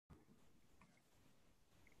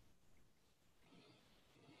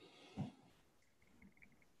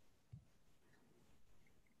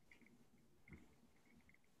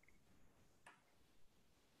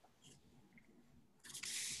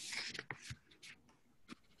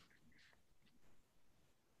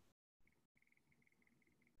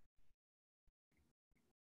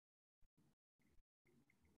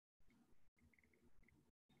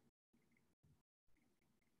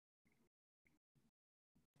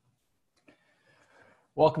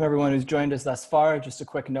Welcome everyone who's joined us thus far. Just a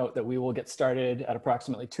quick note that we will get started at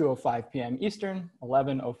approximately 2:05 p.m. Eastern,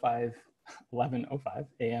 11:05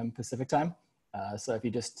 a.m. Pacific time. So if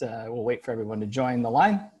you just, we'll wait for everyone to join the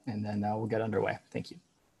line and then we'll get underway. Thank you.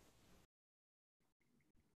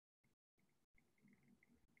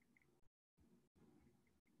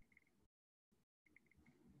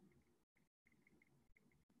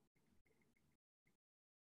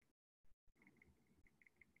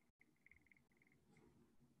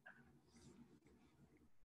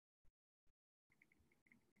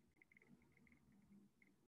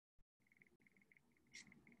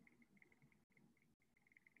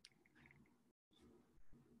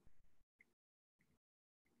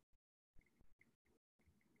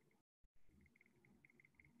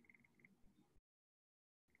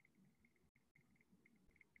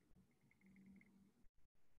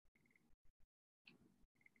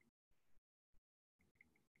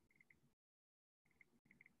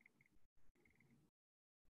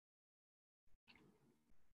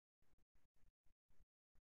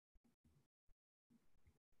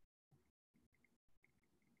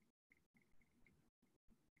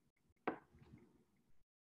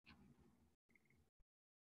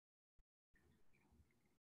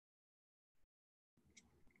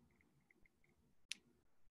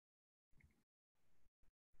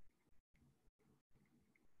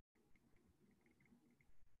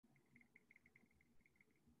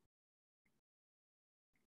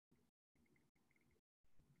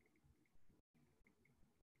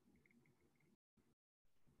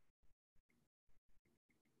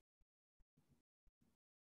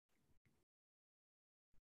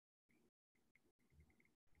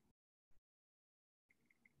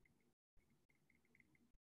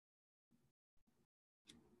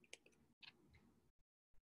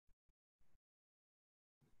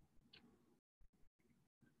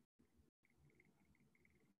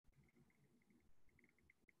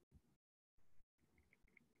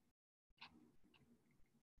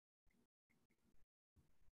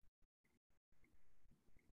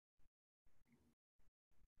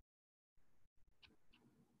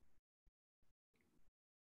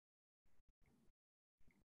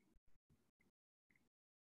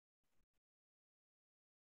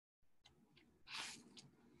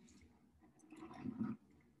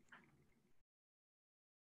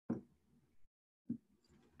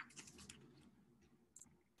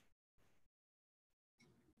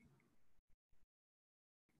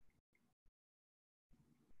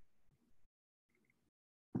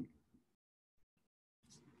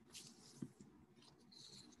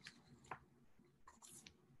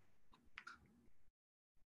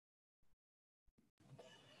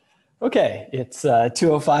 Okay, it's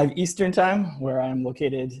 2:05 Eastern time where I'm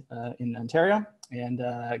located in Ontario. And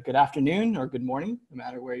good afternoon or good morning, no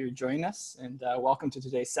matter where you're joining us. And welcome to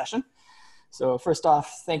today's session. So first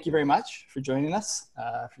off, thank you very much for joining us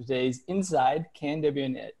for today's Inside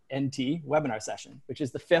CanWNT webinar session, which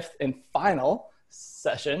is the fifth and final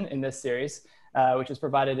session in this series, which has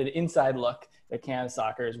provided an inside look at Canada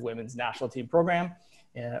Soccer's women's national team program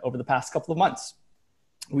over the past couple of months.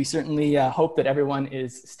 We certainly hope that everyone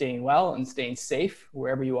is staying well and staying safe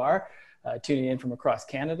wherever you are, tuning in from across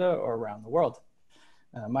Canada or around the world.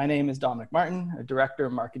 My name is Dominic Martin, a Director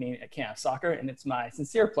of Marketing at Canada Soccer, and it's my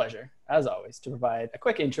sincere pleasure, as always, to provide a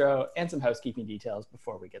quick intro and some housekeeping details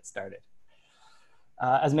before we get started.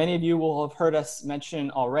 As many of you will have heard us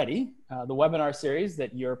mention already, the webinar series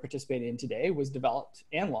that you're participating in today was developed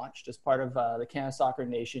and launched as part of the Canada Soccer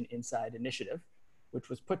Nation Inside Initiative, which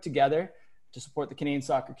was put together to support the Canadian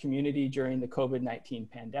soccer community during the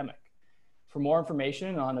COVID-19 pandemic. For more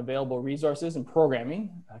information on available resources and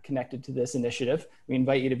programming connected to this initiative, we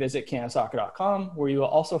invite you to visit canadasoccer.com, where you will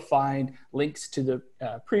also find links to the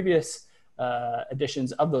previous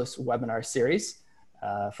editions of this webinar series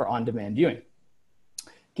for on-demand viewing.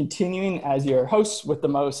 Continuing as your hosts with the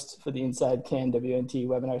most for the Inside CanWNT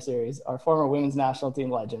webinar series are former women's national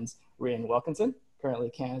team legends, Erin Wilkinson, currently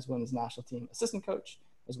Canada's women's national team assistant coach,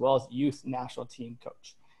 as well as youth national team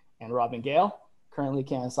coach, and Robin Gale, currently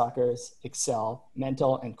Canada Soccer's Excel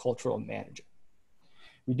mental and cultural manager.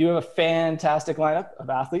 We do have a fantastic lineup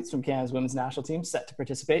of athletes from Canada's women's national team set to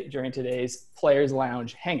participate during today's Players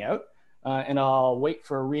Lounge Hangout, and I'll wait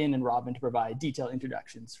for Erin and Robin to provide detailed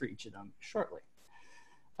introductions for each of them shortly.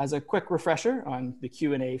 As a quick refresher on the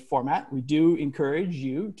Q&A format, we do encourage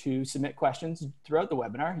you to submit questions throughout the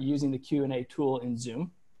webinar using the Q&A tool in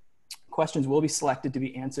Zoom. Questions will be selected to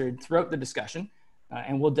be answered throughout the discussion,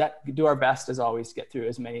 and we'll do our best, as always, to get through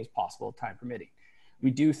as many as possible, time permitting.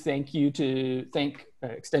 We do extend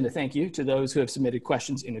a thank you to those who have submitted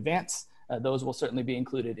questions in advance. Those will certainly be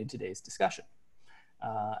included in today's discussion.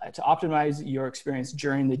 To optimize your experience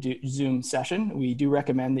during the Zoom session, we do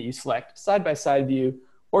recommend that you select side-by-side view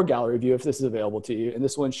or gallery view if this is available to you. And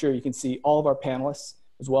this will ensure you can see all of our panelists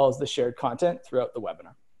as well as the shared content throughout the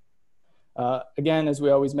webinar. Again, as we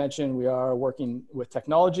always mention, we are working with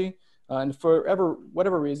technology. And for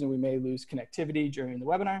whatever reason we may lose connectivity during the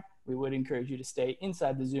webinar, we would encourage you to stay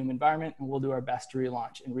inside the Zoom environment, and we'll do our best to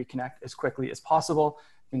relaunch and reconnect as quickly as possible.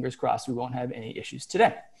 Fingers crossed we won't have any issues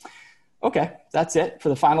today. Okay, that's it for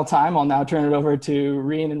the final time. I'll now turn it over to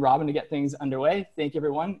Reen and Robin to get things underway. Thank you,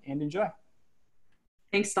 everyone, and enjoy.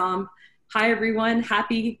 Thanks, Tom. Hi, everyone.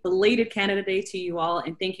 Happy belated Canada Day to you all,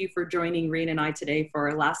 and thank you for joining Reen and I today for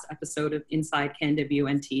our last episode of Inside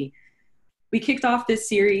CanWNT. We kicked off this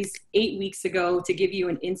series 8 weeks ago to give you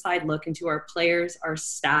an inside look into our players, our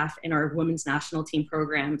staff, and our women's national team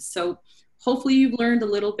programs. So hopefully you've learned a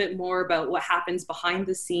little bit more about what happens behind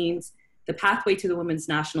the scenes, the pathway to the women's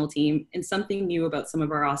national team, and something new about some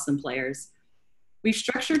of our awesome players. We've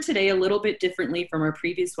structured today a little bit differently from our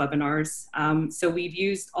previous webinars. So we've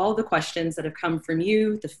used all the questions that have come from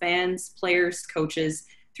you, the fans, players, coaches,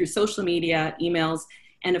 through social media, emails,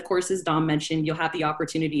 and of course, as Dom mentioned, you'll have the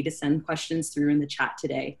opportunity to send questions through in the chat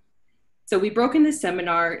today. So we've broken this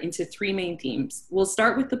seminar into 3 main themes. We'll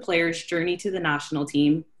start with the players' journey to the national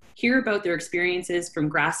team, hear about their experiences from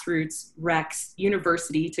grassroots, recs,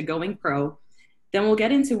 university to going pro. Then we'll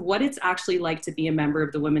get into what it's actually like to be a member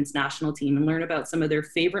of the women's national team and learn about some of their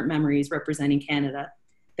favorite memories representing Canada.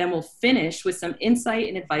 Then we'll finish with some insight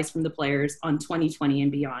and advice from the players on 2020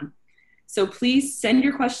 and beyond. So please send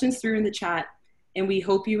your questions through in the chat, and we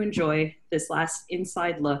hope you enjoy this last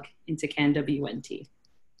inside look into CanWNT.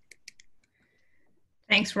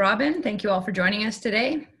 Thanks, Robin. Thank you all for joining us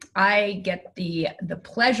today. I get the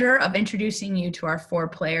pleasure of introducing you to our 4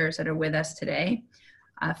 players that are with us today.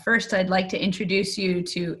 First, I'd like to introduce you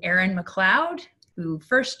to Erin McLeod, who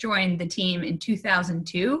first joined the team in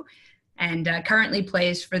 2002 and currently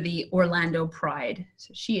plays for the Orlando Pride.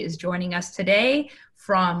 So she is joining us today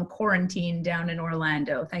from quarantine down in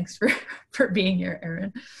Orlando. Thanks for being here,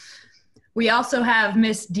 Erin. We also have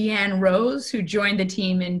Miss Deanne Rose, who joined the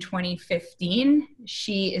team in 2015.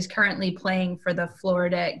 She is currently playing for the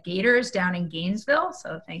Florida Gators down in Gainesville,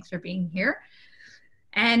 so thanks for being here.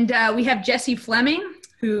 And we have Jessie Fleming,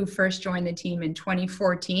 who first joined the team in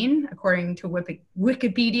 2014, according to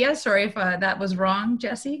Wikipedia. Sorry if that was wrong,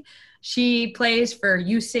 Jessie. She plays for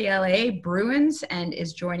UCLA Bruins and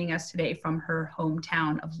is joining us today from her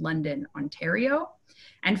hometown of London, Ontario.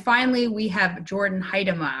 And finally, we have Jordyn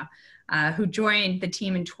Huitema, who joined the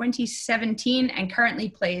team in 2017 and currently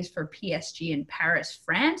plays for PSG in Paris,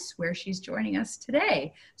 France, where she's joining us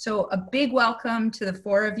today. So a big welcome to the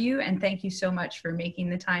 4 of you, and thank you so much for making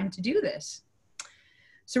the time to do this.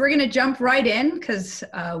 So we're going to jump right in because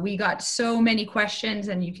we got so many questions,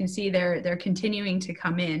 and you can see they're continuing to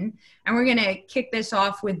come in. And we're going to kick this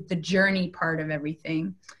off with the journey part of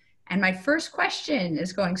everything. And my first question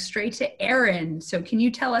is going straight to Erin. So can you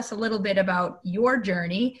tell us a little bit about your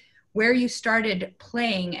journey, where you started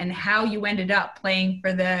playing and how you ended up playing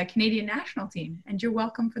for the Canadian national team? And you're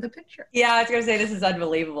welcome for the picture. Yeah, I was going to say, this is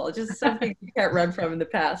unbelievable. Just something you can't run from in the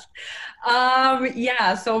past.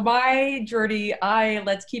 Yeah, so my journey,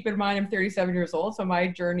 let's keep in mind I'm 37 years old. So my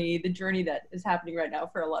journey, the journey that is happening right now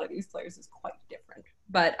for a lot of these players is quite different.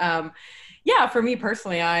 But yeah, for me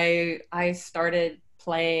personally, I started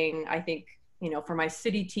playing, I think, for my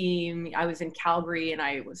city team. I was in Calgary and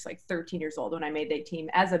I was like 13 years old when I made that team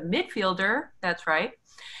as a midfielder. That's right.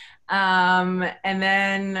 And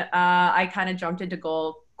then I kind of jumped into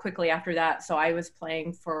goal quickly after that. So I was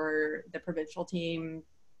playing for the provincial team.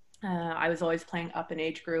 I was always playing up in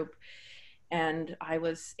age group. And I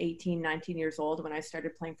was 18, 19 years old when I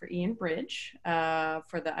started playing for Ian Bridge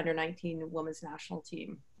for the under-19 women's national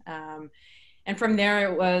team. And from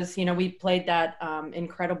there it was, we played that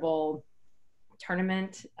incredible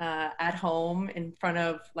tournament at home in front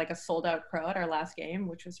of like a sold out crowd, our last game,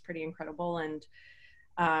 which was pretty incredible. And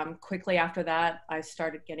quickly after that, I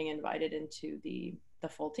started getting invited into the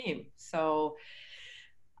full team. So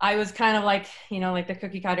I was kind of like, like the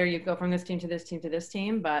cookie cutter, you go from this team to this team to this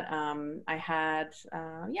team. But I had,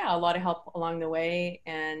 a lot of help along the way.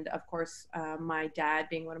 And of course, my dad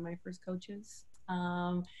being one of my first coaches.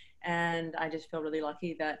 And I just feel really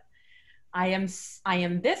lucky that I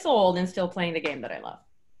am this old and still playing the game that I love.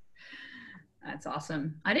 That's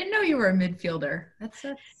awesome. I didn't know you were a midfielder. That's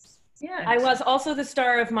yeah. I was also the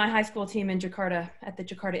star of my high school team in Jakarta at the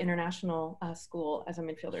Jakarta International School as a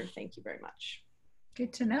midfielder. Thank you very much.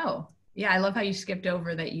 Good to know. Yeah, I love how you skipped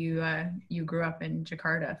over that you grew up in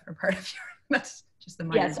Jakarta for part of your. That's just the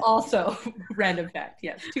minor. Yes, also random fact.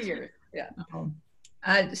 Yes, 2 years. Yeah.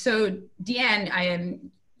 So Deanne, I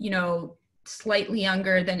am, slightly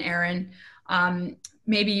younger than Erin.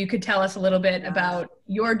 Maybe you could tell us a little bit about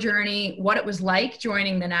your journey, what it was like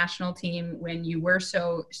joining the national team when you were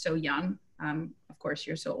so young. Of course,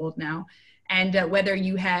 you're so old now. And whether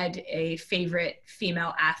you had a favorite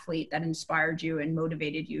female athlete that inspired you and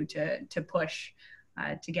motivated you to push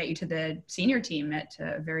to get you to the senior team at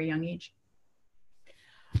a very young age.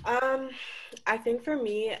 I think for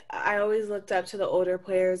me, I always looked up to the older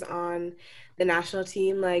players on the national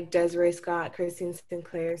team, like Desiree Scott, Christine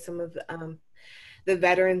Sinclair, some of the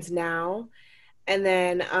veterans now. And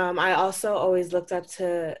then I also always looked up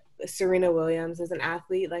to Serena Williams as an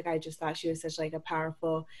athlete. Like, I just thought she was such like a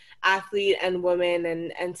powerful athlete and woman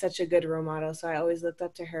and such a good role model. So I always looked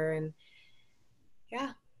up to her, and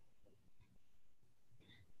yeah.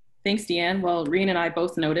 Thanks, Deanne. Well, Reen and I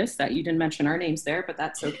both noticed that you didn't mention our names there, but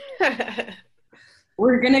that's okay.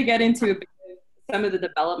 We're going to get into some of the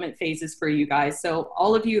development phases for you guys. So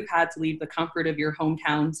all of you have had to leave the comfort of your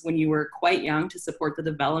hometowns when you were quite young to support the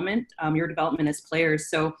development, your development as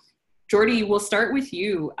players. So Jordyn, we'll start with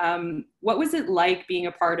you. What was it like being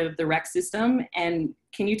a part of the rec system? And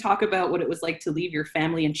can you talk about what it was like to leave your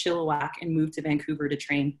family in Chilliwack and move to Vancouver to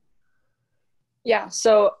train? Yeah,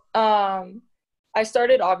 so I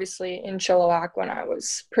started obviously in Chilliwack when I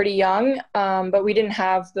was pretty young, but we didn't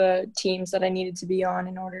have the teams that I needed to be on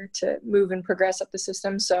in order to move and progress up the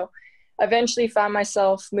system. So I eventually found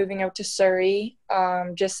myself moving out to Surrey,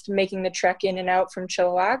 just making the trek in and out from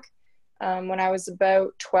Chilliwack. When I was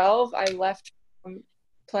about 12, I left from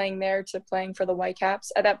playing there to playing for the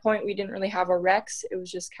Whitecaps. At that point, we didn't really have a Rex. It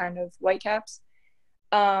was just kind of Whitecaps.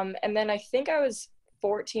 And then I think I was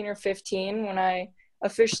 14 or 15 when I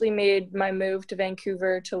officially made my move to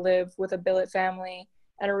Vancouver to live with a billet family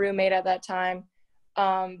and a roommate at that time.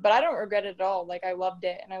 But I don't regret it at all. Like, I loved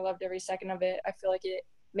it, and I loved every second of it. I feel like it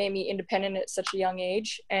made me independent at such a young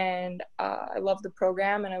age, and I love the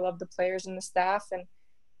program, and I love the players and the staff,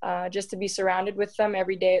 and just to be surrounded with them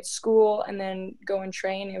every day at school and then go and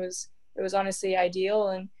train, it was honestly ideal.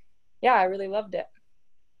 And yeah, I really loved it.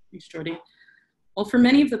 Thanks, Jordyn. Well, for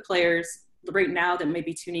many of the players right now that may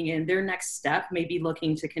be tuning in, their next step may be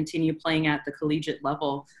looking to continue playing at the collegiate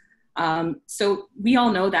level. So we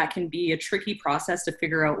all know that can be a tricky process to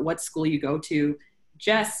figure out what school you go to.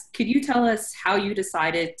 Jess, could you tell us how you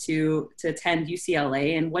decided to attend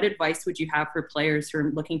UCLA, and what advice would you have for players who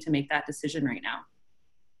are looking to make that decision right now?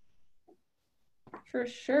 For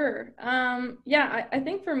sure. I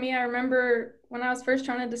think for me, I remember when I was first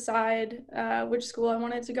trying to decide which school I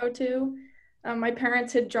wanted to go to, my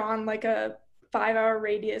parents had drawn like a 5-hour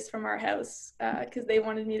radius from our house because they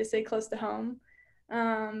wanted me to stay close to home.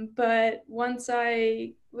 But once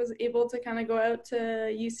I was able to kind of go out to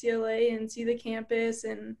UCLA and see the campus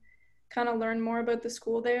and kind of learn more about the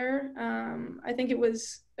school there, I think it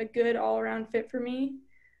was a good all-around fit for me.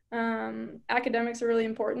 Academics are really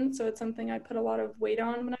important, so it's something I put a lot of weight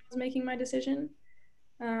on when I was making my decision.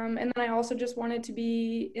 And then I also just wanted to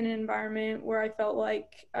be in an environment where I felt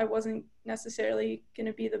like I wasn't necessarily going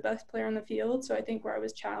to be the best player on the field. So I think where I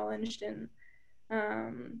was challenged and,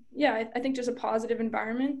 I think just a positive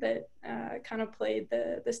environment that kind of played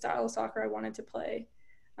the style of soccer I wanted to play.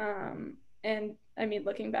 And I mean,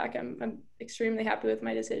 looking back, I'm extremely happy with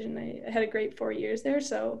my decision. I had a great 4 years there.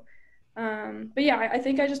 So, I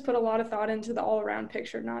think I just put a lot of thought into the all-around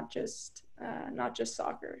picture, not just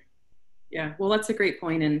soccer. Yeah, well, that's a great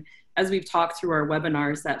point. And as we've talked through our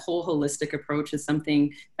webinars, that whole holistic approach is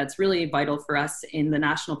something that's really vital for us in the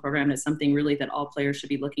national program. It's something really that all players should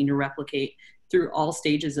be looking to replicate through all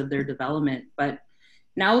stages of their development. But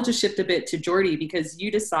now we'll just shift a bit to Jordyn, because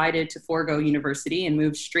you decided to forego university and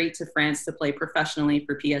move straight to France to play professionally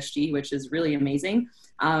for PSG, which is really amazing.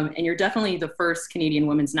 And you're definitely the first Canadian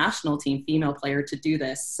women's national team female player to do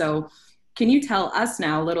this. So can you tell us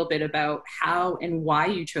now a little bit about how and why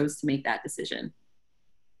you chose to make that decision?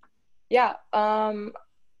 Yeah,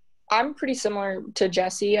 I'm pretty similar to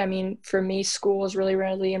Jessie. I mean, for me, school is really,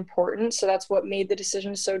 really important. So that's what made the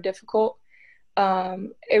decision so difficult.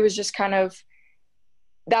 It was just kind of,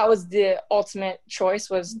 that was the ultimate choice,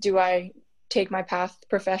 was, do I take my path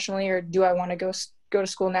professionally, or do I want to go to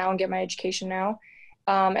school now and get my education now?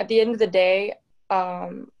 At the end of the day,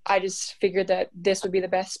 I just figured that this would be the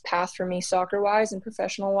best path for me soccer-wise and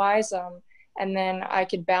professional-wise. And then I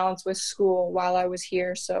could balance with school while I was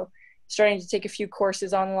here. So starting to take a few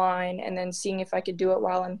courses online and then seeing if I could do it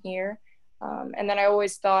while I'm here. And then I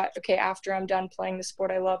always thought, okay, after I'm done playing the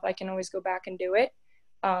sport I love, I can always go back and do it.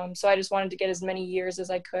 So I just wanted to get as many years as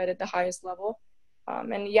I could at the highest level.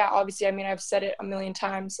 And yeah, obviously, I mean, I've said it a million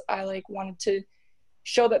times. I wanted to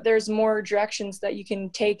show that there's more directions that you can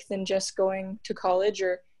take than just going to college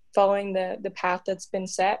or following the path that's been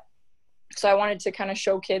set. So I wanted to kind of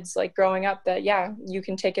show kids like growing up that, yeah, you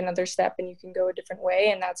can take another step and you can go a different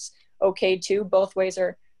way, and that's okay too. Both ways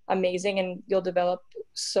are amazing and you'll develop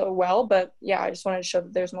so well. But yeah, I just wanted to show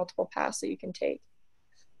that there's multiple paths that you can take.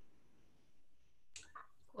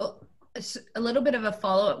 Well, it's a little bit of a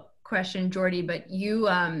follow-up question, Jordyn, but you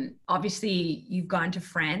obviously you've gone to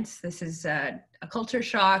France. This is a culture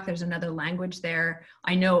shock. There's another language there.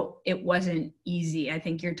 I know it wasn't easy. I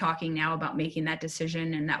think you're talking now about making that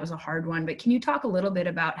decision, and that was a hard one. But can you talk a little bit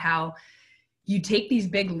about how you take these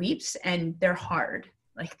big leaps and they're hard?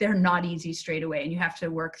 Like, they're not easy straight away, and you have to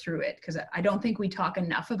work through it, because I don't think we talk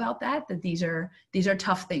enough about that these are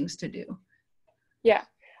tough things to do. Yeah.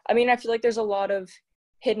 I mean, I feel like there's a lot of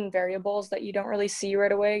hidden variables that you don't really see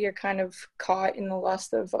right away. You're kind of caught in the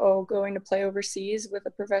lust of, going to play overseas with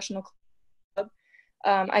a professional club.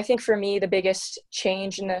 I think for me, the biggest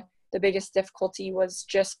change and the biggest difficulty was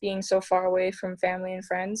just being so far away from family and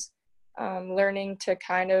friends, learning to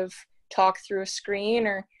kind of talk through a screen,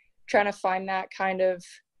 or trying to find that kind of,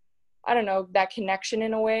 I don't know, that connection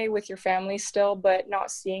in a way with your family still, but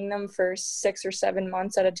not seeing them for 6 or 7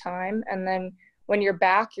 months at a time. And then when you're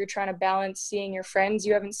back, you're trying to balance seeing your friends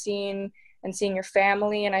you haven't seen and seeing your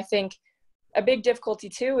family. And I think a big difficulty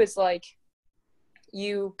too is like,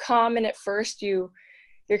 you come and at first you're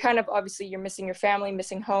kind of, obviously you're missing your family,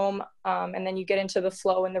 missing home. And then you get into the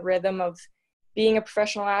flow and the rhythm of being a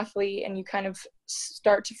professional athlete, and you kind of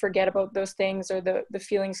start to forget about those things, or the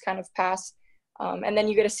feelings kind of pass. And then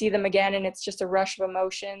you get to see them again, and it's just a rush of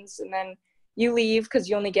emotions. And then you leave because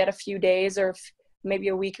you only get a few days or maybe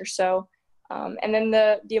a week or so. And then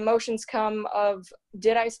the emotions come of,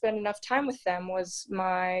 did I spend enough time with them? Was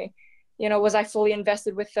I fully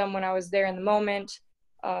invested with them when I was there in the moment?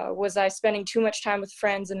 Was I spending too much time with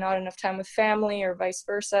friends and not enough time with family, or vice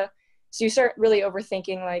versa? So you start really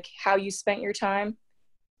overthinking like how you spent your time.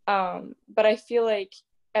 But I feel like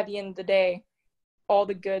at the end of the day, all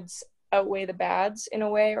the goods outweigh the bads in a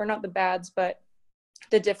way, or not the bads, but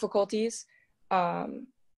the difficulties.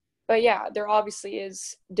 But yeah, there obviously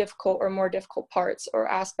is difficult or more difficult parts or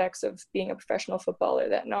aspects of being a professional footballer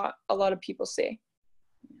that not a lot of people see.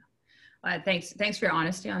 Thanks for your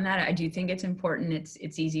honesty on that. I do think it's important.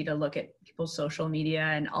 It's easy to look at people's social media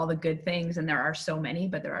and all the good things, and there are so many,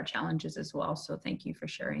 but there are challenges as well. So thank you for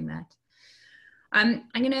sharing that. I'm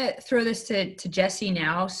going to throw this to Jessie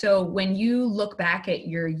now. So when you look back at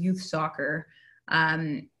your youth soccer,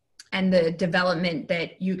 and the development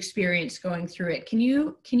that you experienced going through it, can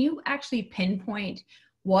you actually pinpoint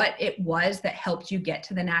what it was that helped you get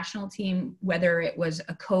to the national team, whether it was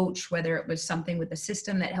a coach, whether it was something with the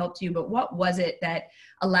system that helped you, but what was it that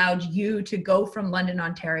allowed you to go from London,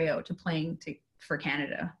 Ontario to playing for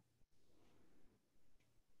Canada?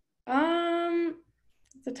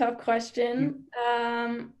 It's a tough question.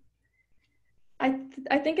 I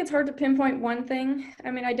think it's hard to pinpoint one thing.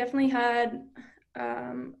 I mean, I definitely had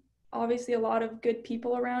obviously a lot of good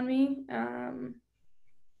people around me.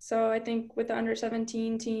 So I think with the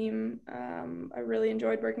under-17 team, I really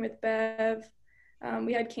enjoyed working with Bev.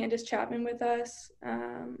 We had Candace Chapman with us.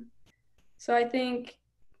 So I think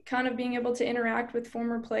kind of being able to interact with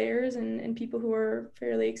former players and people who are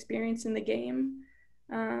fairly experienced in the game,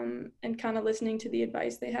 and kind of listening to the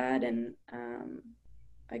advice they had, and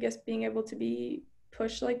I guess being able to be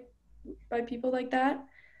pushed by people like that.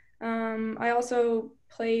 I also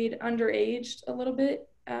played underaged a little bit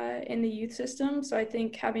in the youth system. So I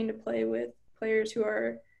think having to play with players who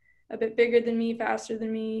are a bit bigger than me, faster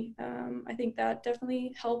than me, I think that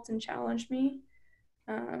definitely helped and challenged me,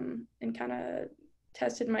 and kind of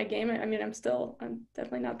tested my game. I mean, I'm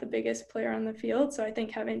definitely not the biggest player on the field. So I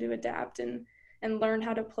think having to adapt and learn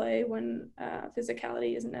how to play when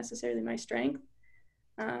physicality isn't necessarily my strength,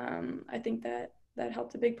 I think that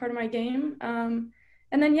helped a big part of my game.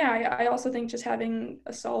 And then, yeah, I also think just having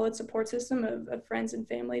a solid support system of friends and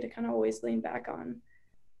family to kind of always lean back on.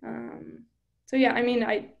 So, yeah, I mean,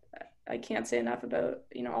 I can't say enough about,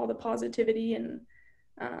 all the positivity and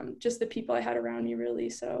just the people I had around me, really.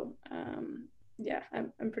 So, yeah,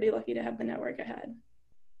 I'm pretty lucky to have the network I had.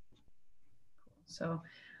 So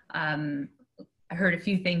I heard a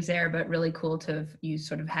few things there, but really cool to have you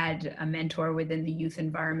sort of had a mentor within the youth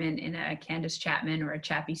environment in a Candace Chapman, or a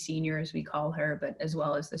Chappie Senior as we call her, but as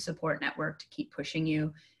well as the support network to keep pushing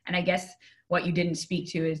you. And I guess what you didn't speak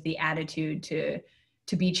to is the attitude to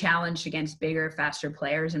be challenged against bigger, faster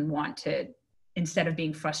players and want to, instead of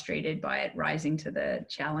being frustrated by it, rising to the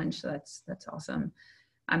challenge. So that's awesome.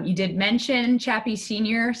 You did mention Chappie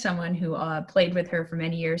Senior, someone who played with her for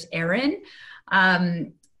many years, Erin.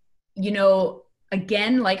 You know,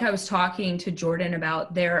 again, like I was talking to Jordyn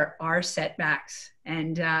about, there are setbacks.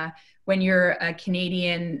 And when you're a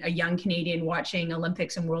young Canadian watching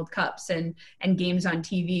Olympics and World Cups and games on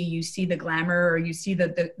TV, you see the glamour, or you see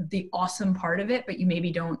the awesome part of it, but you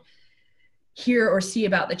maybe don't hear or see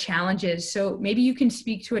about the challenges. So maybe you can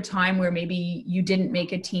speak to a time where maybe you didn't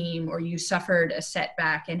make a team or you suffered a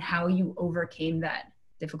setback and how you overcame that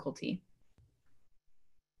difficulty.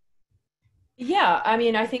 Yeah, I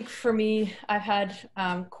mean, I think for me, I've had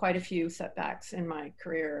quite a few setbacks in my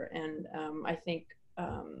career. And I think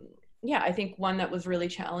one that was really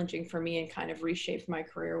challenging for me and kind of reshaped my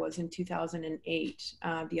career was in 2008,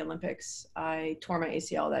 the Olympics. I tore my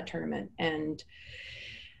ACL that tournament. And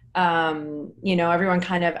you know, everyone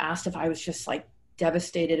kind of asked if I was just like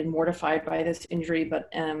devastated and mortified by this injury. But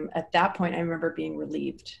at that point, I remember being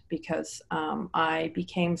relieved because I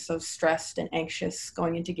became so stressed and anxious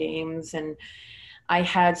going into games. And I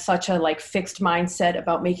had such a like fixed mindset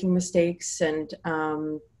about making mistakes. And,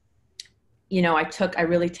 you know, I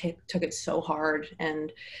really took it so hard.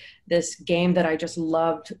 And this game that I just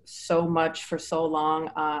loved so much for so long,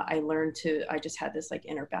 I just had this like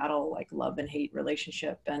inner battle, like love and hate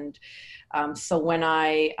relationship. And so when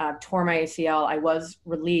I tore my ACL, I was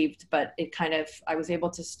relieved, but I was able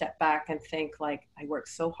to step back and think like, I worked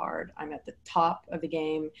so hard. I'm at the top of the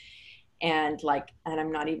game and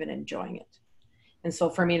I'm not even enjoying it. And so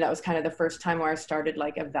for me, that was kind of the first time where I started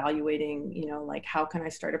like evaluating, you know, like how can I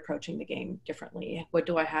start approaching the game differently? What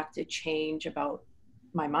do I have to change about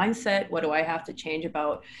my mindset? What do I have to change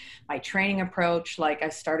about my training approach? Like I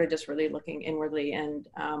started just really looking inwardly, and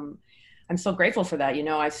I'm so grateful for that. You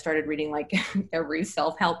know, I started reading like every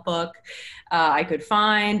self-help book I could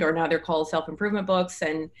find, or now they're called self-improvement books.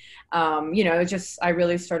 And, you know, I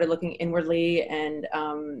really started looking inwardly. And,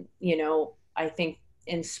 you know, I think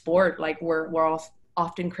in sport, like we're all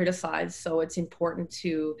often criticized. So it's important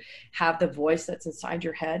to have the voice that's inside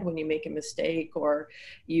your head when you make a mistake or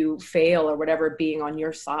you fail or whatever, being on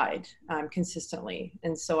your side consistently.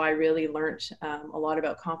 And so I really learned a lot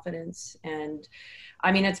about confidence. And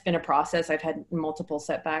I mean, it's been a process. I've had multiple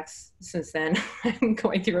setbacks since then. I'm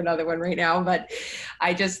going through another one right now, but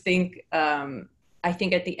I just think, I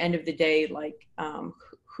think at the end of the day, like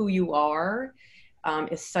who you are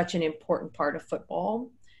is such an important part of football,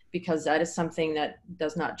 because that is something that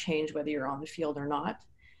does not change whether you're on the field or not.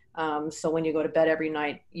 So when you go to bed every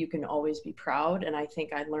night, you can always be proud. And I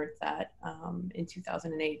think I learned that in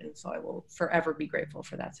 2008. And so I will forever be grateful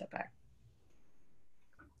for that setback.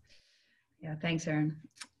 Yeah, thanks, Erin.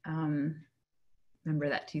 Remember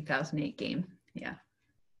that 2008 game? Yeah.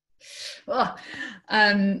 Well,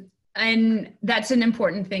 and that's an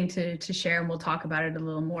important thing to share, and we'll talk about it a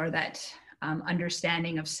little more, that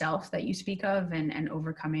understanding of self that you speak of, and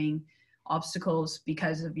overcoming obstacles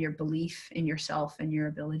because of your belief in yourself and your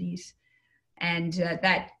abilities. And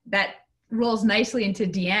that rolls nicely into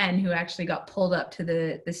Deanne, who actually got pulled up to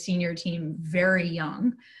the senior team very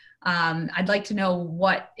young. I'd like to know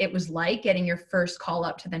what it was like getting your first call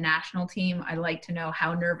up to the national team. I'd like to know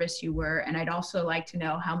how nervous you were. And I'd also like to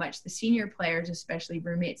know how much the senior players, especially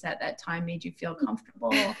roommates at that time, made you feel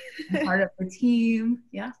comfortable and part of the team.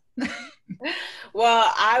 Yeah.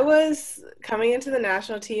 Well, I was coming into the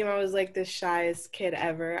national team. I was like the shyest kid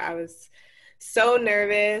ever. I was so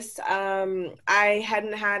nervous. I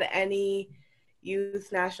hadn't had any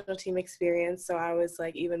youth national team experience, so I was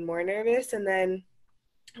like even more nervous. And then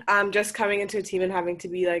just coming into a team and having to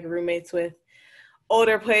be like roommates with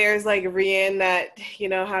older players like Rian that, you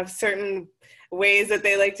know, have certain ways that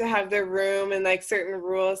they like to have their room and like certain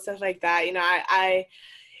rules, stuff like that. You know,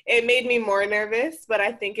 it made me more nervous, but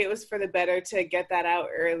I think it was for the better to get that out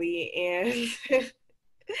early. And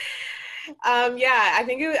yeah, I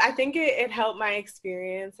think it helped my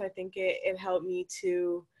experience. I think it helped me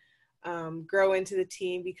to grow into the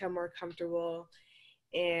team, become more comfortable,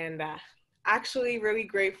 and actually really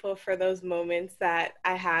grateful for those moments that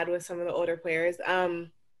I had with some of the older players.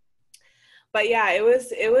 But yeah, it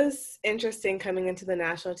was interesting coming into the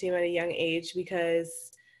national team at a young age, because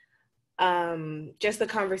just the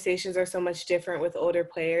conversations are so much different with older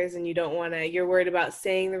players, and you're worried about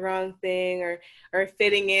saying the wrong thing or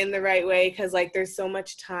fitting in the right way, because like there's so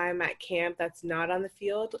much time at camp that's not on the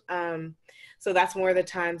field. So that's more the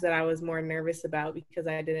times that I was more nervous about, because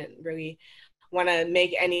I didn't really want to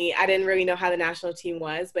I didn't really know how the national team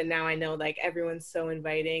was, but now I know like everyone's so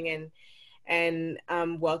inviting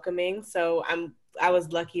and welcoming. So I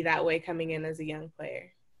was lucky that way coming in as a young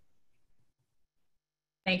player.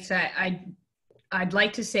 Thanks. I'd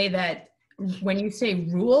like to say that when you say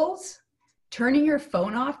rules, turning your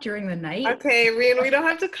phone off during the night. Okay, Rian, we don't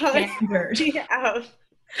have to call Standard. it out.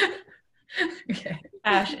 Okay.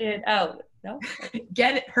 Ash it out. No?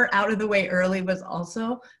 Get her out of the way early was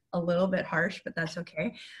also a little bit harsh, but that's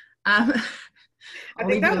okay. I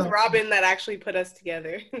think that was Robin that actually put us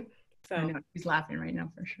together. So I know, he's laughing right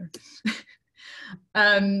now for sure.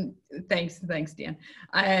 Thanks, Deanne.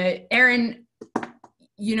 Erin,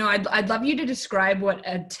 you know, I'd love you to describe what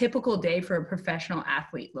a typical day for a professional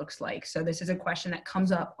athlete looks like. So this is a question that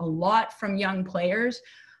comes up a lot from young players.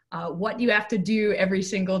 What do you have to do every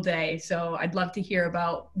single day? So I'd love to hear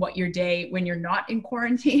about what your day when you're not in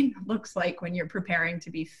quarantine looks like when you're preparing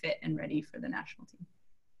to be fit and ready for the national team.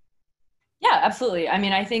 Yeah, absolutely. I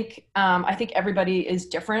mean, I think everybody is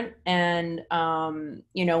different. And,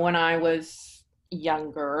 you know, when I was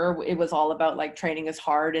younger, it was all about like training as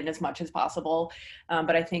hard and as much as possible.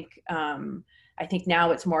 But I think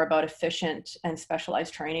now it's more about efficient and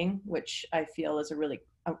specialized training, which I feel is a really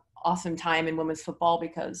awesome time in women's football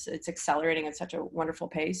because it's accelerating at such a wonderful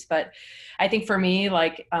pace. But I think for me,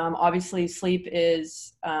 like, obviously sleep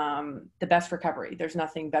is the best recovery. There's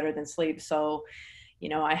nothing better than sleep. So, you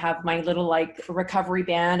know, I have my little like recovery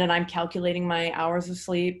band and I'm calculating my hours of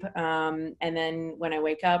sleep. And then when I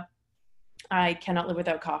wake up, I cannot live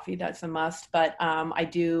without coffee. That's a must. But I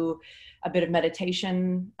do a bit of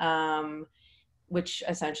meditation, which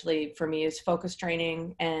essentially for me is focus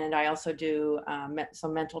training. And I also do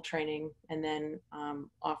some mental training, and then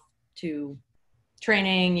off to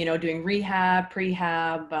training, you know, doing rehab,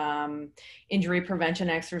 prehab, injury prevention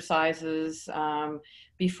exercises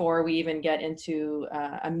before we even get into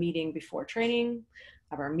a meeting before training.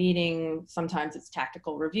 Have our meeting, sometimes it's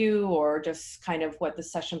tactical review or just kind of what the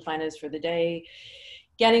session plan is for the day.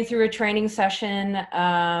 Getting through a training session,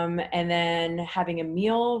 and then having a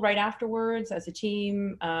meal right afterwards as a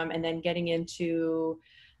team, and then getting into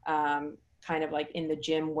kind of like in the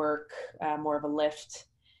gym work, more of a lift,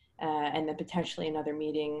 and then potentially another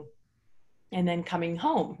meeting, and then coming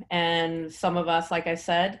home. And some of us, like I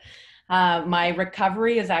said, my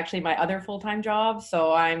recovery is actually my other full-time job.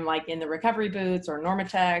 So I'm like in the recovery boots or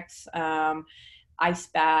Normatex, ice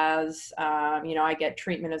baths, you know, I get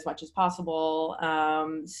treatment as much as possible.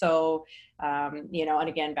 You know, and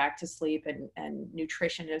again, back to sleep and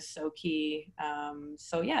nutrition is so key.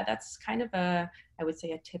 So yeah, that's kind of I would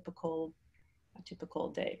say a typical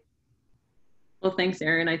day. Well, thanks,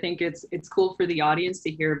 Erin. I think it's cool for the audience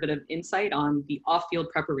to hear a bit of insight on the off-field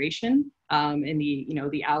preparation and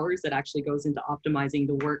the hours that actually goes into optimizing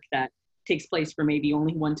the work that takes place for maybe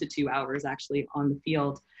only 1 to 2 hours actually on the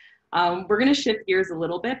field. We're going to shift gears a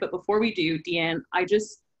little bit, but before we do, Deanne, I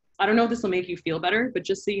don't know if this will make you feel better, but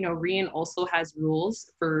just so you know, Rian also has rules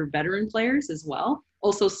for veteran players as well,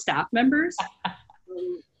 also staff members,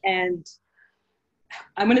 and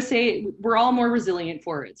I'm going to say we're all more resilient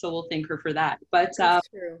for it. So we'll thank her for that. But that's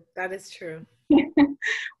true. That is true.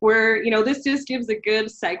 This just gives a good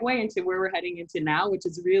segue into where we're heading into now, which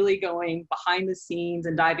is really going behind the scenes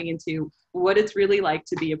and diving into what it's really like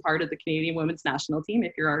to be a part of the Canadian women's national team,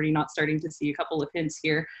 if you're already not starting to see a couple of hints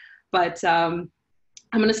here. But I'm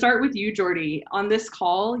going to start with you, Jordyn. On this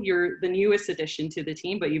call, you're the newest addition to the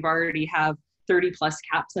team, but you've already have 30 plus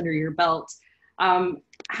caps under your belt.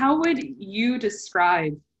 How would you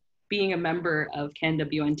describe being a member of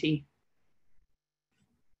CanWNT?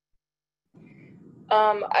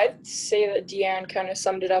 I'd say that Deanne kind of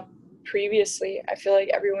summed it up previously. I feel like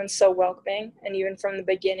everyone's so welcoming, and even from the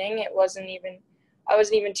beginning, I wasn't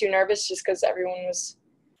even too nervous just because everyone was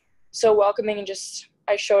so welcoming, and just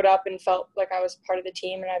I showed up and felt like I was part of the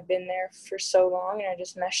team, and I've been there for so long, and I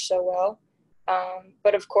just meshed so well.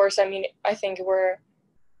 But of course, I mean, I think we're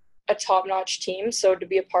a top-notch team, so to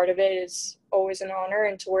be a part of it is always an honor,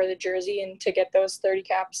 and to wear the jersey and to get those 30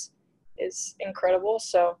 caps is incredible.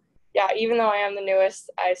 So yeah, even though I am the newest,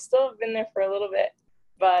 I still have been there for a little bit,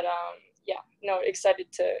 but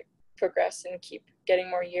excited to progress and keep getting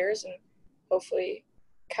more years and hopefully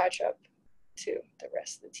catch up to the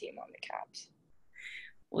rest of the team on the caps.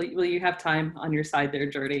 Well, you have time on your side there,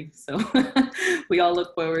 Jordyn. So we all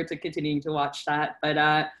look forward to continuing to watch that.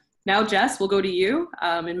 But now, Jess, we'll go to you.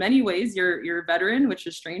 In many ways, you're a veteran, which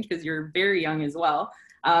is strange because you're very young as well.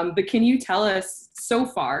 But can you tell us so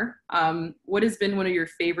far, what has been one of your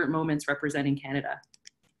favorite moments representing Canada?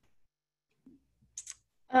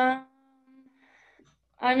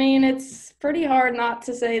 I mean, it's pretty hard not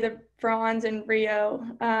to say the bronze in Rio.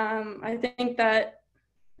 I think that,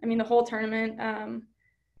 the whole tournament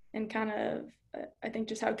and kind of, I think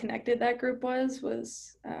just how connected that group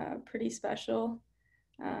was pretty special.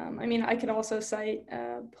 I could also cite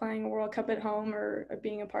playing a World Cup at home or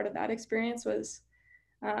being a part of that experience was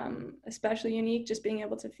especially unique, just being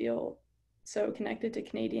able to feel so connected to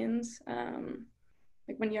Canadians.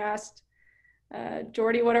 Like when you asked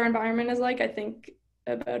Jordie what our environment is like, I think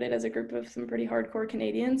about it as a group of some pretty hardcore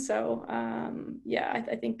Canadians. So yeah,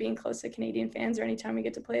 I think being close to Canadian fans or anytime we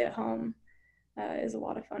get to play at home is a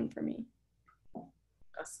lot of fun for me.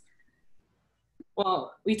 Yes.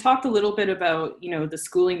 Well, we talked a little bit about, the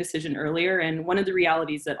schooling decision earlier, and one of the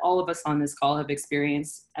realities that all of us on this call have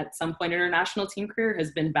experienced at some point in our national team career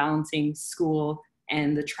has been balancing school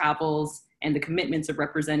and the travels and the commitments of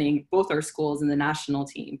representing both our schools and the national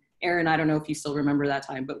team. Erin, I don't know if you still remember that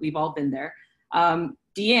time, but we've all been there.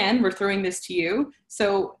 Deanne, we're throwing this to you.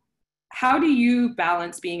 So how do you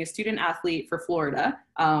balance being a student athlete for Florida,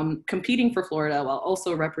 competing for Florida while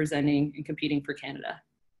also representing and competing for Canada?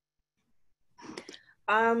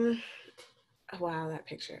 Wow, that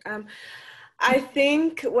picture. I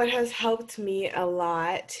think what has helped me a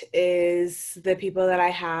lot is the people that I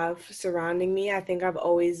have surrounding me. I think I've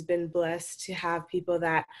always been blessed to have people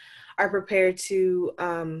that are prepared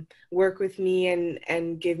to work with me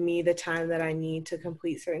and give me the time that I need to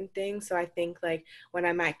complete certain things. So I think like when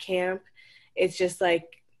I'm at camp, it's just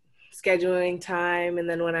like scheduling time, and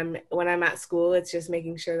then when I'm at school, it's just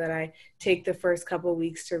making sure that I take the first couple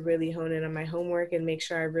weeks to really hone in on my homework and make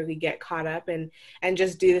sure I really get caught up and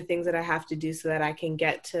just do the things that I have to do so that I can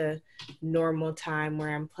get to normal time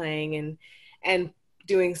where I'm playing and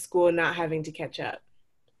doing school, not having to catch up.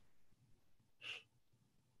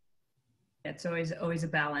 It's always a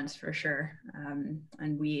balance for sure.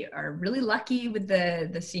 And we are really lucky with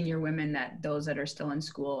the senior women that those that are still in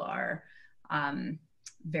school are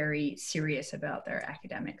very serious about their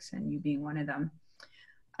academics, and you being one of them.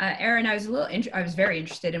 Erin, I was very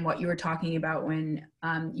interested in what you were talking about when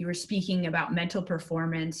you were speaking about mental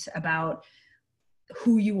performance, about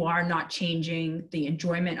who you are not changing, the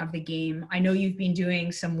enjoyment of the game. I know you've been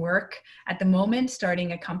doing some work at the moment,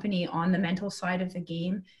 starting a company on the mental side of the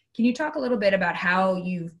game. Can you talk a little bit about how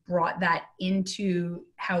you've brought that into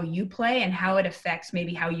how you play and how it affects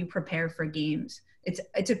maybe how you prepare for games?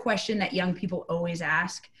 It's a question that young people always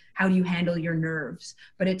ask. How do you handle your nerves?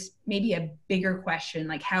 But it's maybe a bigger question,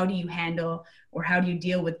 like how do you handle or how do you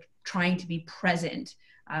deal with trying to be present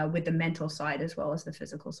with the mental side as well as the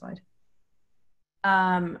physical side?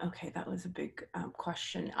 Okay, that was a big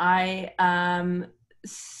question.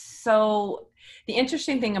 So the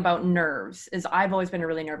interesting thing about nerves is I've always been a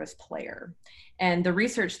really nervous player. And the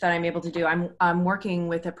research that I'm able to do, I'm working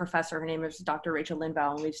with a professor, her name is Dr. Rachel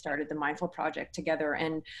Lindvall, and we've started the Mindful Project together.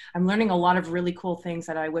 And I'm learning a lot of really cool things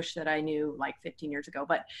that I wish that I knew like 15 years ago.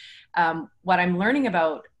 But what I'm learning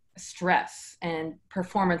about stress and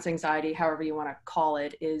performance anxiety, however you want to call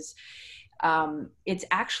it, is it's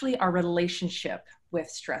actually our relationship with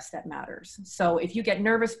stress that matters. So if you get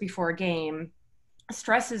nervous before a game,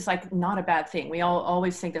 stress is like not a bad thing. We all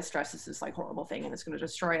always think that stress is this like horrible thing and it's going to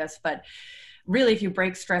destroy us. But really, if you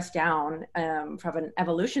break stress down from an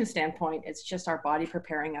evolution standpoint, it's just our body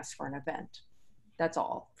preparing us for an event. That's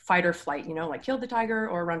all. Fight or flight, like kill the tiger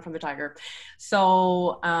or run from the tiger.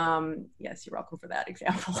 So yes, you're welcome for that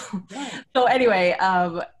example. So anyway,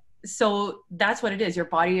 so that's what it is. Your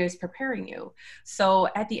body is preparing you. So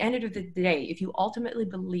at the end of the day, if you ultimately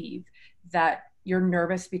believe that you're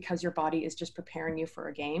nervous because your body is just preparing you for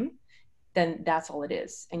a game, then that's all it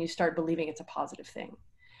is. And you start believing it's a positive thing.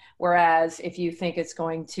 Whereas if you think it's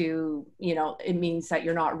going to, it means that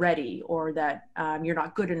you're not ready or that you're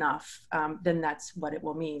not good enough, then that's what it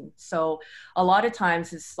will mean. So a lot of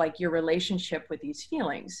times it's like your relationship with these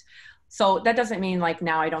feelings. So that doesn't mean like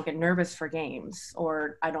now I don't get nervous for games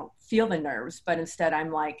or I don't feel the nerves, but instead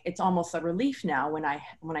I'm like, it's almost a relief now when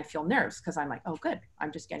I feel nerves, because I'm like, oh good,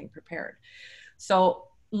 I'm just getting prepared. So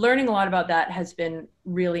learning a lot about that has been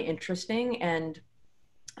really interesting. And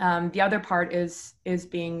the other part is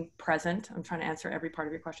being present. I'm trying to answer every part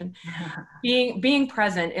of your question. Being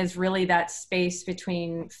present is really that space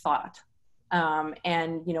between thought.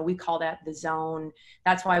 And, we call that the zone.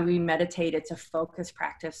 That's why we meditate. It's a focus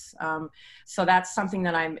practice. So that's something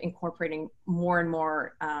that I'm incorporating more and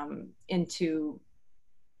more into,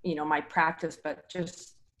 my practice, but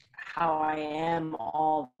just how I am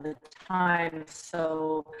all the time.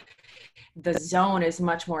 So the zone is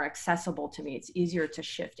much more accessible to me. It's easier to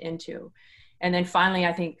shift into. And then finally,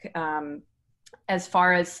 I think as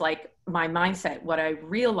far as like my mindset, what I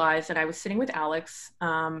realized, and I was sitting with Alex,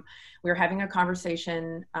 we were having a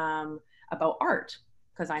conversation about art,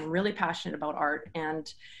 because I'm really passionate about art.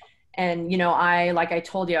 And like I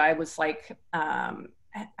told you, I was like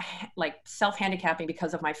self-handicapping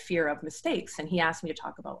because of my fear of mistakes. And he asked me to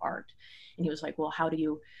talk about art. And he was like, well, how do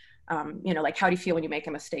you like, how do you feel when you make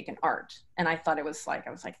a mistake in art? And I thought it was like,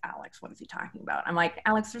 I was like, Alex, what is he talking about? I'm like,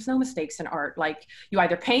 Alex, there's no mistakes in art. Like, you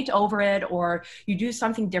either paint over it or you do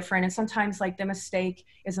something different. And sometimes like the mistake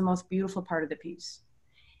is the most beautiful part of the piece.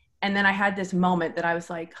 And then I had this moment that I was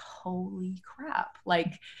like, holy crap.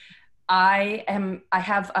 Like, I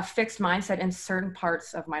have a fixed mindset in certain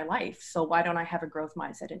parts of my life. So why don't I have a growth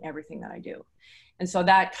mindset in everything that I do? And so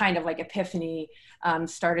that kind of like epiphany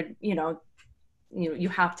started, you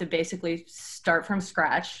have to basically start from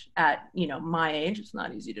scratch at, my age. It's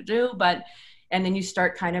not easy to do, and then you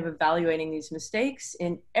start kind of evaluating these mistakes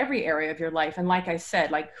in every area of your life. And like I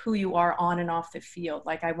said, like who you are on and off the field,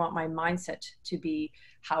 like I want my mindset to be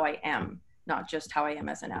how I am, not just how I am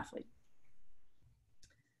as an athlete.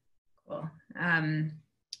 Cool.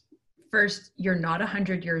 First, you're not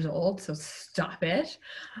 100 years old, so stop it.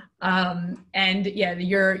 And yeah,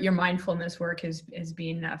 your mindfulness work has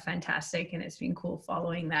been fantastic, and it's been cool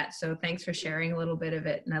following that. So thanks for sharing a little bit of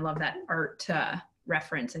it. And I love that art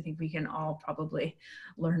reference. I think we can all probably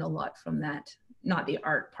learn a lot from that. Not the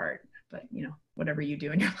art part, but whatever you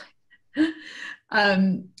do in your life.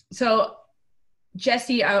 So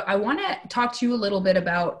Jessie, I want to talk to you a little bit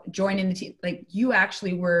about joining the team. Like, you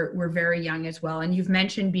actually were very young as well, and you've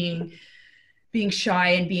mentioned being shy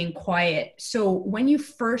and being quiet. So when you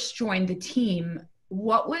first joined the team,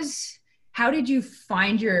 how did you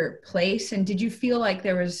find your place? And did you feel like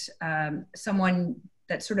there was someone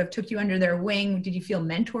that sort of took you under their wing? Did you feel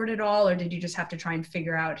mentored at all, or did you just have to try and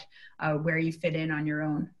figure out where you fit in on your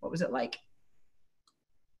own? What was it like?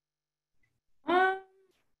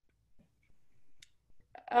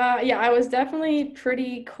 Yeah, I was definitely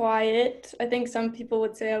pretty quiet. I think some people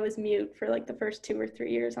would say I was mute for like the first 2 or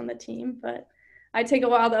 3 years on the team, but I take a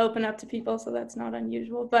while to open up to people, so that's not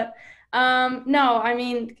unusual. But no, I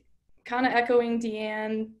mean, kind of echoing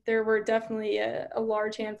Deanne, there were definitely a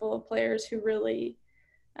large handful of players who really,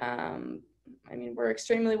 were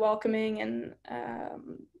extremely welcoming and,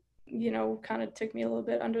 kind of took me a little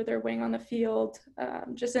bit under their wing on the field.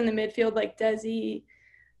 Just in the midfield, like Desi,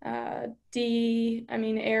 Erin,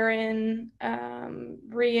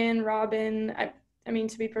 Rian, Robin.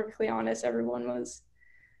 To be perfectly honest, everyone was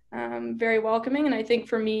very welcoming. And I think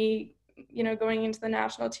for me, going into the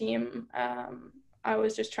national team, I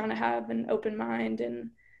was just trying to have an open mind and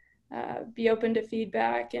be open to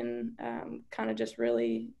feedback and kind of just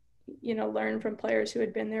really, learn from players who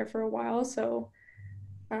had been there for a while. So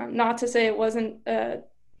not to say it wasn't a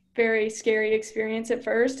very scary experience at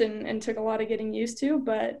first and took a lot of getting used to,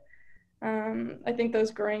 but I think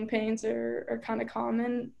those growing pains are kind of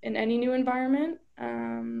common in any new environment.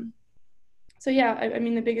 So yeah,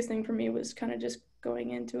 the biggest thing for me was kind of just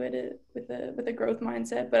going into it with a growth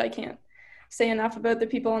mindset, but I can't say enough about the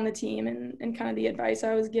people on the team and kind of the advice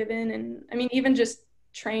I was given. And even just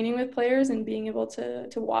training with players and being able to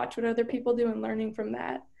watch what other people do and learning from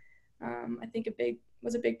that, I think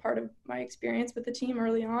was a big part of my experience with the team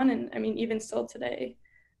early on. And even still today,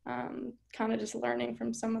 kind of just learning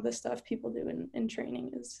from some of the stuff people do in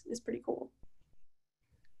training is pretty cool.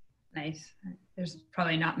 Nice. There's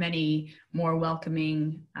probably not many more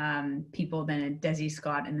welcoming people than a Desi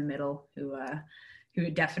Scott in the middle, who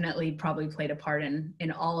definitely probably played a part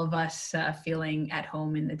in all of us feeling at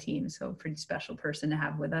home in the team. So a pretty special person to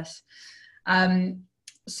have with us.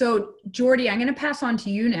 So Jordyn, I'm going to pass on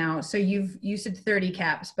to you now. So you said 30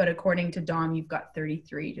 caps, but according to Dom, you've got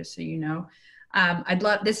 33, just so you know.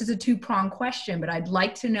 This is a 2-pronged question, but I'd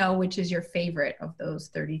like to know which is your favorite of those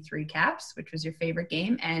 33 caps, which was your favorite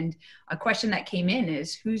game. And a question that came in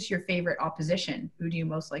is, who's your favorite opposition? Who do you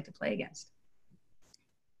most like to play against?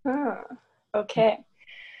 Okay.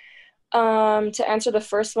 To answer the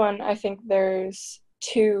first one, I think there's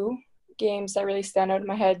 2 games that really stand out in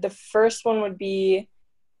my head. The first one would be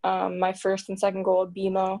my first and second goal at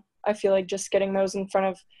BMO. I feel like just getting those in front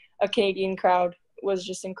of a Canadian crowd was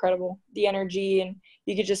just incredible. The energy, and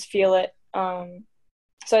you could just feel it.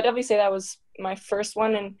 So I'd definitely say that was my first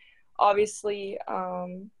one. And obviously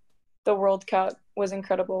the World Cup was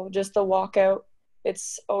incredible. Just the walkout.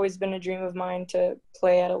 It's always been a dream of mine to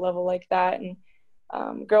play at a level like that.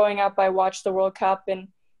 And growing up, I watched the World Cup, and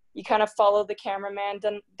you kind of follow the cameraman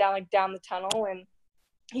down the tunnel, and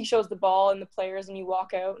he shows the ball and the players, and you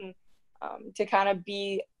walk out. And to kind of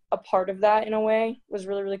be a part of that in a way was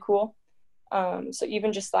really, really cool. So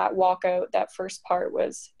even just that walkout, that first part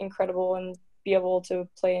was incredible, and be able to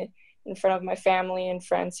play in front of my family and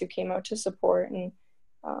friends who came out to support. And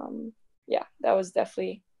yeah, that was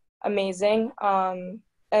definitely amazing. And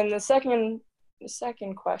the second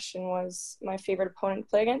question was my favorite opponent to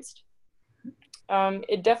play against.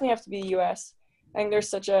 It definitely have to be the US. I think there's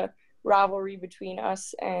such a rivalry between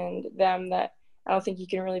us and them that I don't think you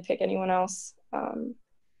can really pick anyone else.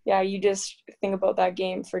 Yeah, you just think about that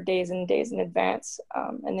game for days and days in advance,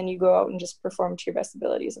 and then you go out and just perform to your best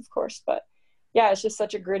abilities, of course. But yeah, it's just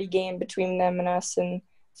such a gritty game between them and us, and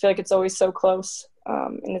I feel like it's always so close,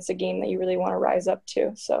 and it's a game that you really want to rise up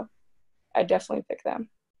to. So I definitely pick them.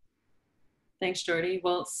 Thanks, Jordyn.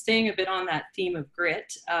 Well, staying a bit on that theme of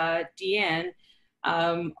grit, Deanne,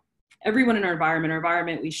 everyone in our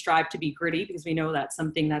environment, we strive to be gritty because we know that's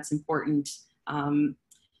something that's important.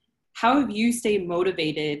 How have you stayed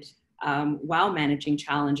motivated while managing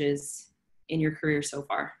challenges in your career so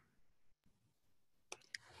far?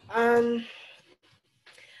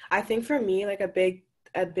 I think for me, like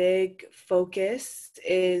a big focus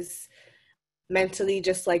is mentally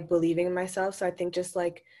just like believing in myself. So I think just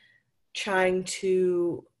like trying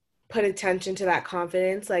to put attention to that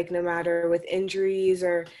confidence, like no matter with injuries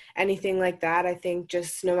or anything like that. I think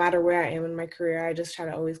just no matter where I am in my career, I just try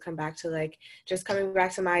to always come back to like just coming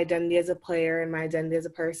back to my identity as a player and my identity as a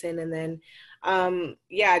person. And then,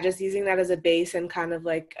 just using that as a base and kind of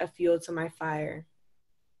like a fuel to my fire.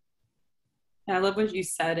 I love what you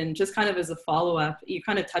said, and just kind of as a follow-up, you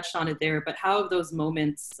kind of touched on it there, but how have those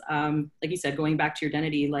moments, like you said, going back to your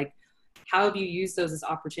identity, like how have you used those as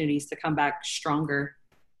opportunities to come back stronger?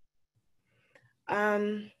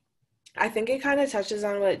 I think it kind of touches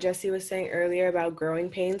on what Jessie was saying earlier about growing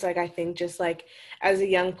pains. Like I think just like as a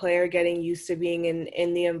young player getting used to being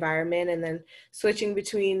in the environment and then switching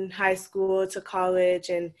between high school to college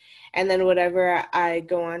and then whatever I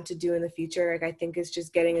go on to do in the future, like I think it's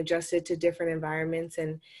just getting adjusted to different environments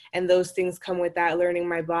and those things come with that, learning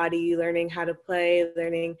my body, learning how to play,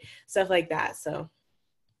 learning stuff like that. So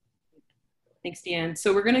thanks, Deanne.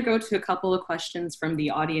 So we're going to go to a couple of questions from the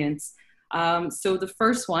audience. So the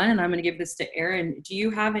first one, and I'm going to give this to Erin, do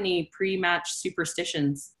you have any pre-match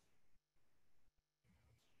superstitions?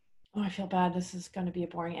 Oh, I feel bad. This is going to be a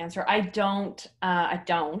boring answer. I don't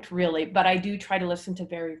really, but I do try to listen to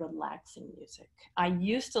very relaxing music. I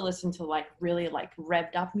used to listen to like really like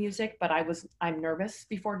revved up music, but I'm nervous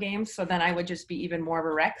before games. So then I would just be even more of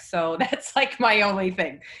a wreck. So that's like my only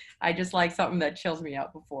thing. I just like something that chills me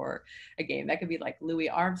out before a game. That could be like Louis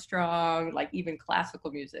Armstrong, like even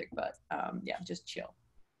classical music, but just chill.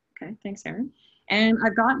 Okay, thanks, Erin. And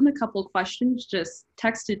I've gotten a couple questions just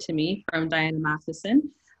texted to me from Diana Matheson.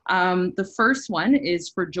 The first one is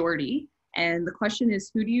for Jordyn, and the question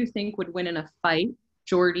is, who do you think would win in a fight,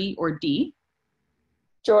 Jordyn or Dee?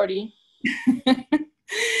 Jordyn.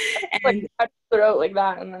 And I'd put her out like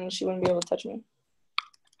that, and then she wouldn't be able to touch me.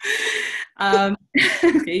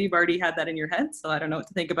 Okay, you've already had that in your head, so I don't know what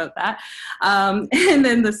to think about that. And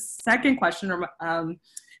then the second question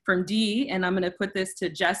from Dee, and I'm going to put this to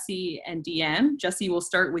Jessie and Deanne. Jessie, we'll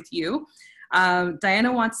start with you.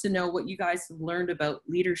 Diana wants to know what you guys have learned about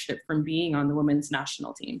leadership from being on the women's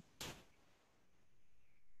national team.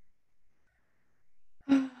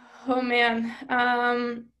 Oh man,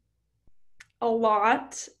 a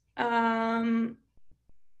lot.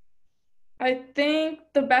 I think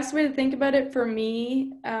the best way to think about it for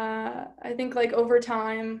me, I think like over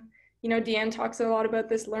time, Deanne talks a lot about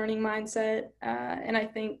this learning mindset. And I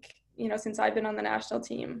think, since I've been on the national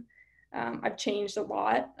team, I've changed a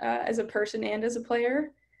lot as a person and as a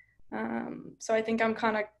player. So I think I'm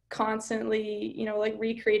kind of constantly, like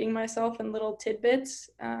recreating myself in little tidbits.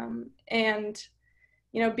 And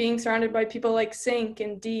being surrounded by people like Sink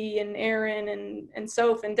and Dee and Erin and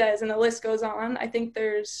Soph and Des, and the list goes on. I think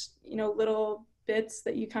there's, little bits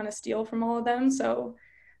that you kind of steal from all of them. So,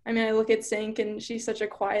 I mean, I look at Sink and she's such a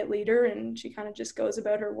quiet leader and she kind of just goes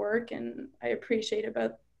about her work, and I appreciate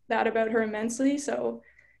about her immensely. So,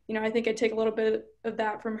 I think I take a little bit of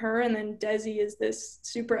that from her. And then Desi is this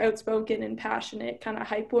super outspoken and passionate kind of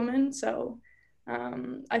hype woman. So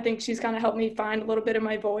I think she's kind of helped me find a little bit of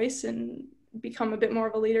my voice and become a bit more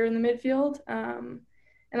of a leader in the midfield. And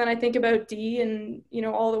then I think about Dee and,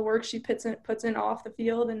 all the work she puts in off the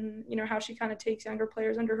field and, how she kind of takes younger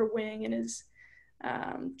players under her wing and is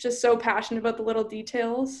just so passionate about the little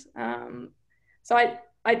details. So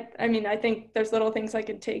I mean, I think there's little things I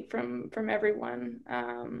could take from everyone.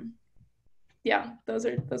 Those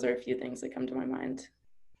are a few things that come to my mind.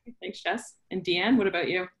 Thanks, Jess. And Deanne, what about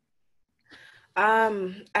you?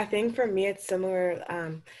 I think for me, it's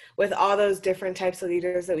similar with all those different types of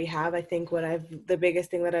leaders that we have. I think the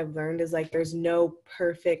biggest thing that I've learned is like, there's no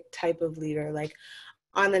perfect type of leader. Like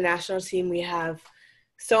on the national team, we have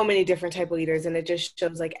so many different type of leaders, and it just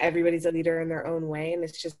shows like everybody's a leader in their own way. And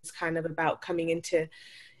it's just kind of about coming into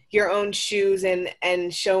your own shoes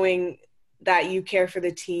and showing that you care for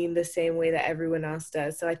the team the same way that everyone else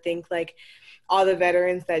does. So I think like all the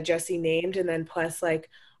veterans that Jessie named, and then plus like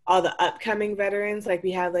all the upcoming veterans, like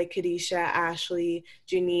we have like Kadisha, Ashley,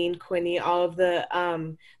 Janine, Quinny, all of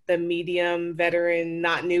the medium veteran,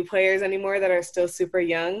 not new players anymore that are still super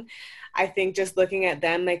young. I think just looking at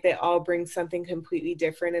them, like they all bring something completely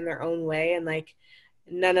different in their own way. And like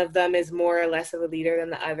none of them is more or less of a leader than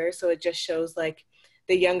the other. So it just shows like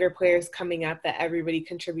the younger players coming up that everybody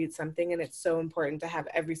contributes something. And it's so important to have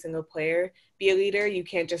every single player be a leader. You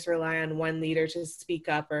can't just rely on one leader to speak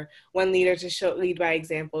up or one leader to lead by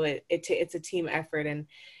example. It's a team effort. And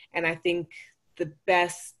I think the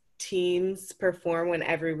best teams perform when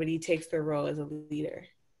everybody takes their role as a leader.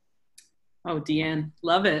 Oh, Deanne,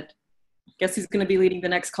 love it. Guess who's going to be leading the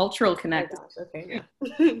next Cultural Connect? Oh gosh, okay,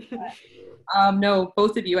 yeah. No,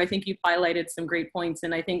 both of you, I think you've highlighted some great points.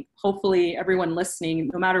 And I think hopefully everyone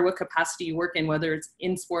listening, no matter what capacity you work in, whether it's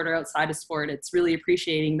in sport or outside of sport, it's really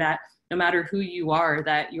appreciating that no matter who you are,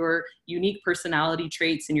 that your unique personality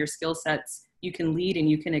traits and your skill sets, you can lead and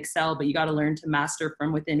you can excel, but you got to learn to master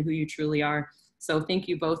from within who you truly are. So thank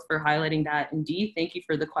you both for highlighting that. And Dee, thank you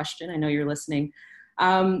for the question. I know you're listening.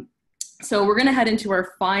 So we're going to head into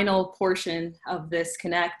our final portion of this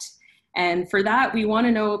Connect. And for that, we want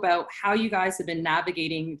to know about how you guys have been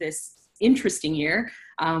navigating this interesting year.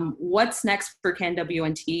 What's next for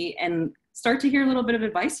CanWNT, and start to hear a little bit of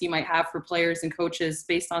advice you might have for players and coaches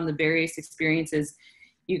based on the various experiences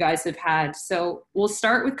you guys have had. So we'll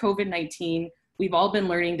start with COVID-19. We've all been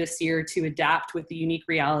learning this year to adapt with the unique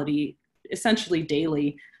reality essentially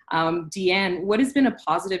daily. Deanne, what has been a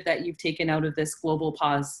positive that you've taken out of this global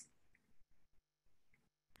pause?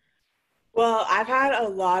 Well, I've had a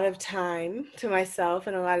lot of time to myself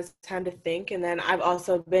and a lot of time to think. And then I've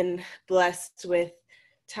also been blessed with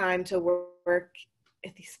time to work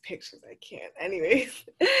at these pictures. I can't. Anyways,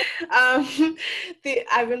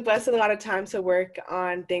 I've been blessed with a lot of time to work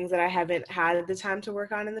on things that I haven't had the time to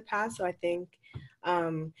work on in the past. So I think,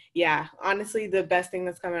 yeah, honestly, the best thing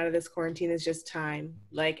that's come out of this quarantine is just time.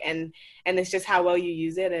 Like, and it's just how well you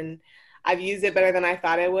use it. And I've used it better than I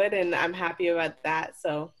thought I would. And I'm happy about that.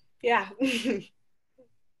 So yeah.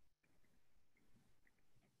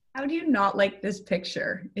 How do you not like this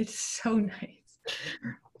picture? It's so nice.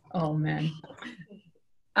 Oh man.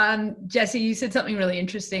 Jessie, you said something really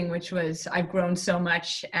interesting, which was I've grown so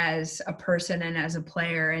much as a person and as a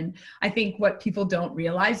player. And I think what people don't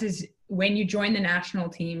realize is when you join the national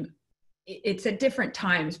team, it's at different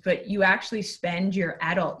times, but you actually spend your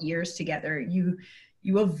adult years together. You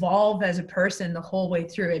evolve as a person the whole way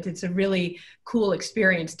through it. It's a really cool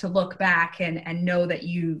experience to look back and know that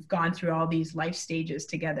you've gone through all these life stages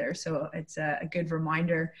together. So it's a good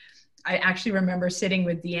reminder. I actually remember sitting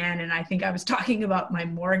with Deanne, and I think I was talking about my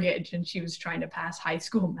mortgage, and she was trying to pass high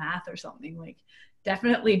school math or something. Like,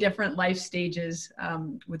 definitely different life stages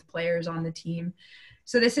with players on the team.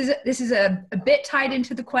 So this is a bit tied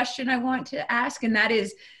into the question I want to ask, and that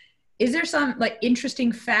is there some like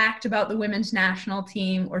interesting fact about the women's national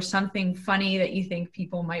team or something funny that you think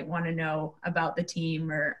people might want to know about the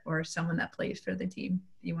team or someone that plays for the team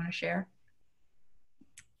you want to share?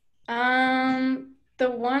 The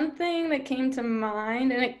one thing that came to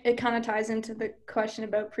mind, and it kind of ties into the question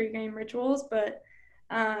about pregame rituals, but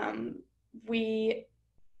we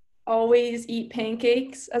always eat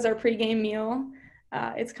pancakes as our pregame meal.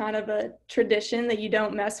 It's kind of a tradition that you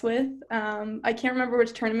don't mess with. I can't remember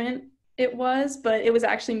which tournament it was, but it was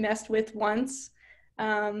actually messed with once,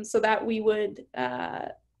 so that we would,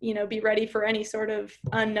 be ready for any sort of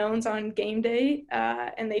unknowns on game day.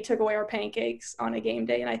 And they took away our pancakes on a game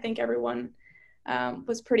day, and I think everyone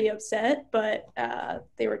was pretty upset, but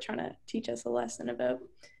they were trying to teach us a lesson about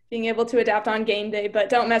being able to adapt on game day, but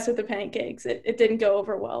don't mess with the pancakes. It didn't go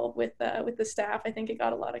over well with the staff. I think it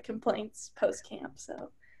got a lot of complaints post-camp.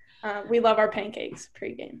 So we love our pancakes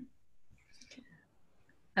pre-game.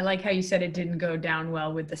 I like how you said it didn't go down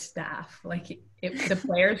well with the staff. Like the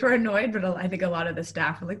players were annoyed, but I think a lot of the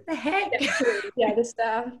staff were like, the heck? Yeah, the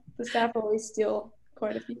staff always steal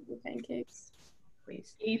quite a few of the pancakes.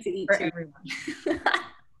 Please. You need to eat for too. Everyone.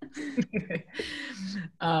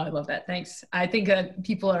 I love that. Thanks. I think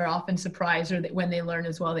people are often surprised or when they learn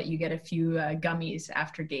as well that you get a few gummies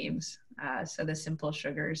after games. So the simple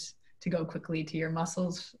sugars to go quickly to your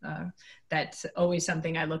muscles. That's always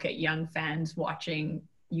something I look at young fans watching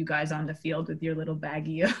you guys on the field with your little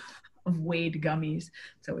baggie of Wade gummies.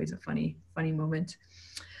 It's always a funny moment.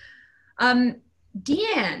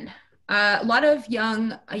 Deanne, a lot of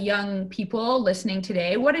young people listening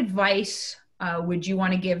today. What advice would you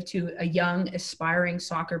want to give to a young aspiring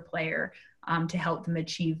soccer player to help them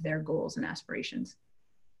achieve their goals and aspirations?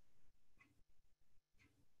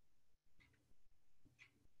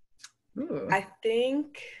 Ooh. I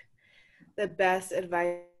think the best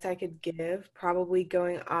advice I could give, probably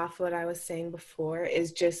going off what I was saying before,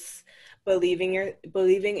 is just believing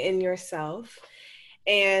in yourself,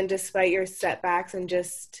 and despite your setbacks, and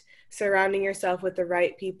just surrounding yourself with the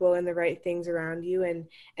right people and the right things around you,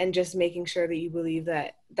 and just making sure that you believe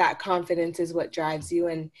that that confidence is what drives you,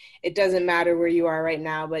 and it doesn't matter where you are right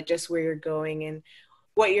now, but just where you're going and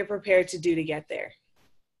what you're prepared to do to get there.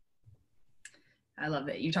 I love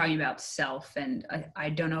it. You're talking about self, and I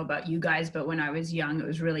don't know about you guys, but when I was young, it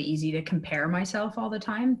was really easy to compare myself all the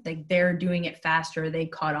time. Like, they're doing it faster, they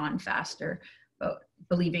caught on faster. But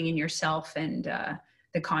believing in yourself and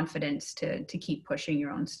the confidence to keep pushing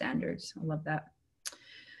your own standards. I love that.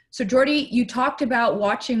 So Jordyn, you talked about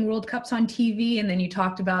watching World Cups on TV, and then you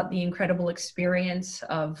talked about the incredible experience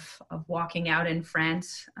of walking out in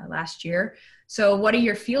France last year. So what are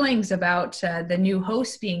your feelings about the new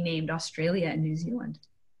hosts being named, Australia and New Zealand?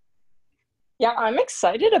 Yeah, I'm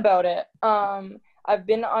excited about it. I've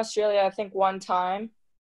been to Australia, I think, one time,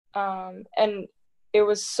 and it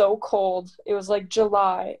was so cold. It was like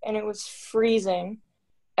July, and it was freezing.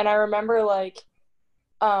 And I remember, like,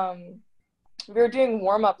 we were doing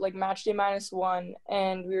warm-up, like match day -1,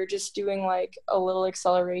 and we were just doing like a little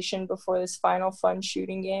acceleration before this final fun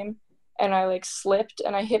shooting game, and I like slipped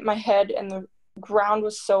and I hit my head, and the ground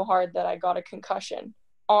was so hard that I got a concussion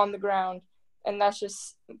on the ground, and that's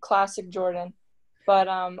just classic Jordyn. But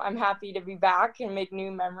I'm happy to be back and make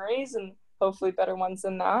new memories, and hopefully better ones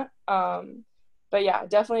than that. But yeah,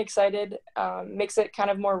 definitely excited. Makes it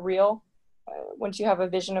kind of more real once you have a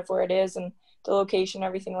vision of where it is and the location,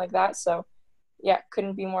 everything like that. So yeah,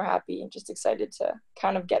 couldn't be more happy and just excited to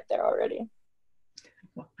kind of get there already.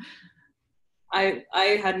 I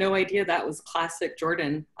had no idea that was classic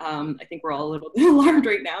Jordyn. I think we're all a little bit alarmed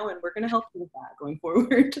right now, and we're going to help you with that going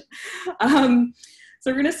forward. So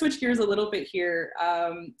we're going to switch gears a little bit here.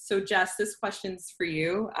 So Jess, this question's for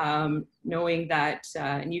you, knowing that,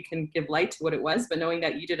 and you can give light to what it was, but knowing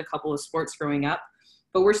that you did a couple of sports growing up,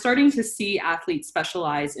 but we're starting to see athletes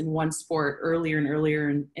specialize in one sport earlier and earlier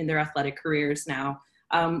in their athletic careers now.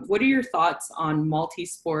 What are your thoughts on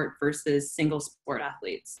multi-sport versus single sport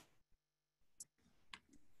athletes?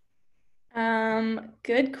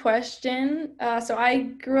 Good question. So I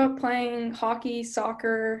grew up playing hockey,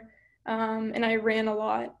 soccer, and I ran a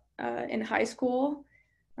lot in high school.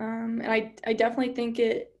 And I definitely think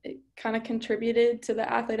it kind of contributed to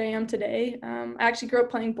the athlete I am today. I actually grew up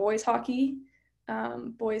playing boys hockey,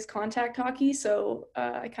 boys contact hockey. So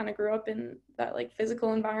I kind of grew up in that like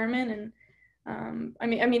physical environment. And I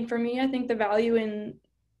mean, for me, I think the value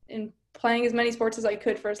in playing as many sports as I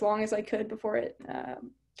could for as long as I could before it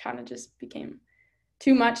kind of just became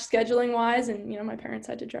too much scheduling wise. And, you know, my parents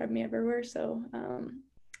had to drive me everywhere. So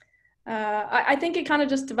I think it kind of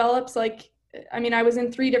just develops like, I mean, I was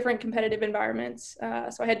in 3 different competitive environments.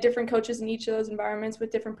 So I had different coaches in each of those environments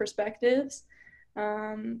with different perspectives.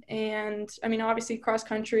 And I mean, obviously cross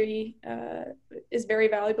country is very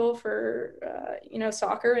valuable for, you know,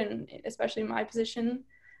 soccer, and especially my position.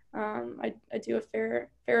 I do a fair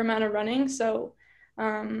amount of running. So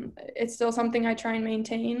it's still something I try and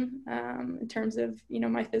maintain in terms of, you know,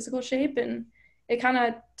 my physical shape, and it kind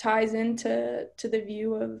of ties into the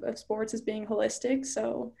view of sports as being holistic.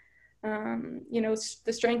 So, you know,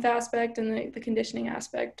 the strength aspect and the conditioning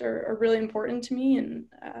aspect are really important to me. And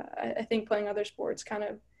I think playing other sports kind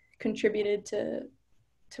of contributed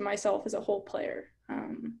to myself as a whole player.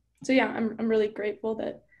 So yeah, I'm really grateful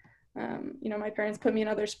that, you know, my parents put me in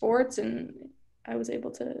other sports and I was able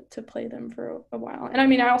to play them for a while. And I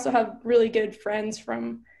mean, I also have really good friends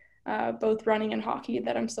from both running and hockey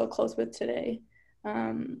that I'm still close with today.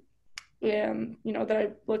 You know, that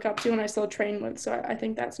I look up to and I still train with. So I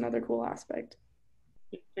think that's another cool aspect.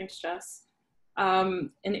 Thanks, Jess.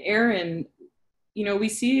 And Erin, you know, we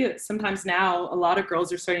see sometimes now a lot of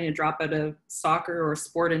girls are starting to drop out of soccer or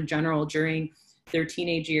sport in general during their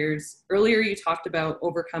teenage years. Earlier, you talked about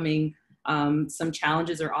overcoming some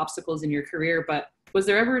challenges or obstacles in your career, but was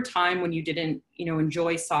there ever a time when you didn't, you know,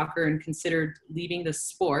 enjoy soccer and considered leaving the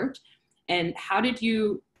sport? And how did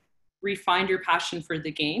you refine your passion for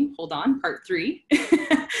the game? Hold on, part 3.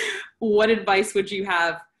 What advice would you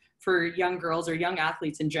have for young girls or young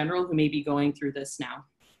athletes in general who may be going through this now?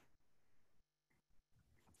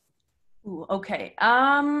 Ooh, okay.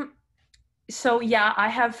 So yeah, I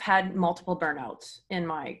have had multiple burnouts in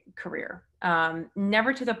my career.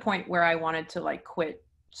 Never to the point where I wanted to like quit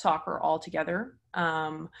soccer altogether.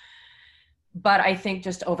 But I think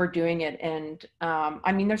just overdoing it. And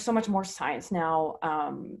I mean, there's so much more science now,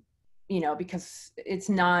 you know, because it's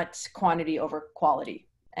not quantity over quality.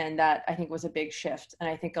 And that, I think, was a big shift. And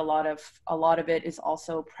I think a lot of it is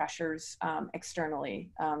also pressures externally.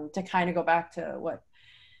 To kind of go back to what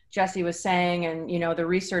Jessie was saying, and, you know, the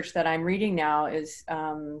research that I'm reading now is,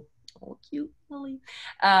 oh, cute Lily.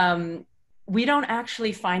 We don't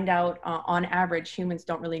actually find out, on average, humans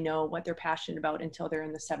don't really know what they're passionate about until they're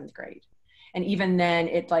in the 7th grade. And even then,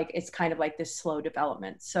 it's kind of like this slow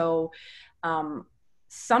development. So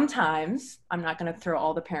sometimes, I'm not going to throw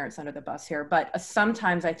all the parents under the bus here, but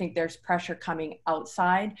sometimes I think there's pressure coming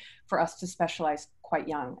outside for us to specialize quite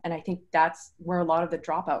young. And I think that's where a lot of the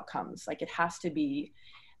dropout comes. Like, it has to be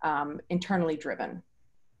internally driven.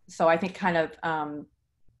 So I think kind of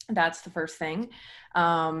that's the first thing.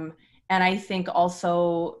 And I think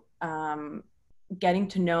also getting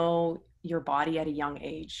to know your body at a young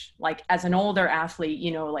age. Like, as an older athlete,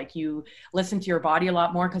 you know, like, you listen to your body a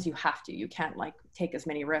lot more because you have to. You can't, like, take as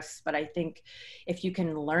many risks. But I think if you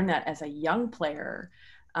can learn that as a young player,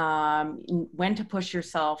 when to push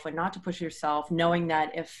yourself, when not to push yourself, knowing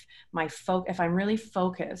that if I'm really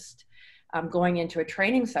focused, going into a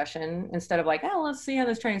training session, instead of like, oh, let's see how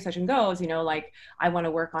this training session goes, you know, like, I want to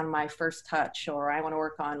work on my first touch, or I want to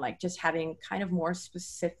work on, like, just having kind of more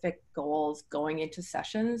specific goals going into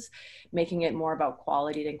sessions, making it more about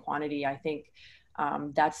quality than quantity. I think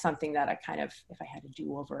that's something that I kind of, if I had to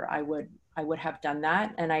do over, I would have done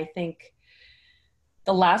that. And I think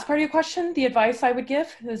the last part of your question, the advice I would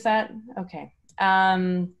give, is that okay?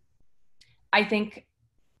 I think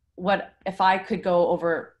if I could go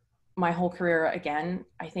over my whole career again,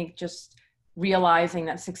 I think just realizing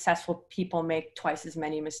that successful people make twice as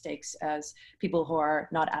many mistakes as people who are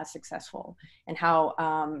not as successful, and how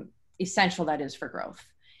essential that is for growth,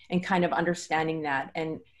 and kind of understanding that,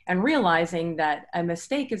 and realizing that a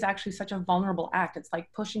mistake is actually such a vulnerable act. It's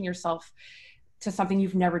like pushing yourself to something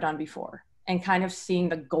you've never done before, and kind of seeing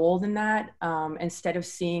the gold in that, instead of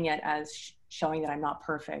seeing it as showing that I'm not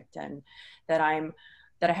perfect and that I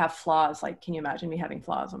have flaws. Like, can you imagine me having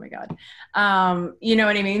flaws? Oh my God. You know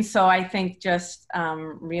what I mean? So I think just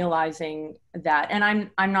realizing that, and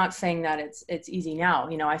I'm not saying that it's easy now,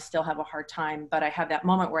 you know, I still have a hard time, but I have that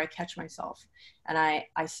moment where I catch myself, and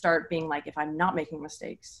I start being like, if I'm not making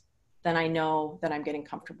mistakes, then I know that I'm getting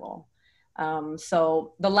comfortable.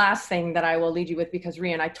 So the last thing that I will lead you with, because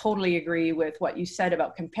Rian, I totally agree with what you said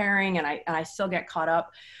about comparing, and I still get caught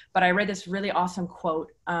up, but I read this really awesome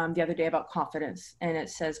quote the other day about confidence, and it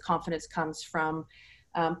says confidence comes from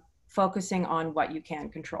focusing on what you can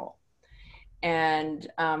control. And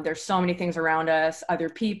there's so many things around us, other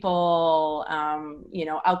people, you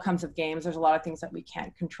know, outcomes of games. There's a lot of things that we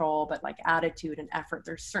can't control, but like attitude and effort,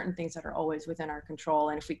 there's certain things that are always within our control.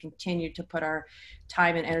 And if we continue to put our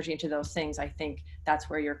time and energy into those things, I think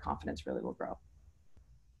that's where your confidence really will grow.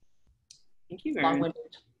 Thank you, Erin.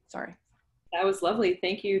 Long-winded. Sorry. That was lovely.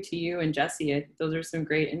 Thank you to you and Jessie. Those are some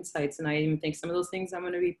great insights. And I even think some of those things I'm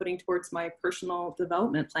going to be putting towards my personal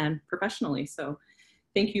development plan professionally. So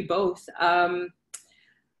thank you both. A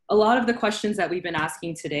lot of the questions that we've been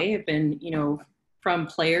asking today have been, you know, from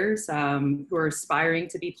players who are aspiring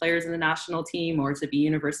to be players in the national team or to be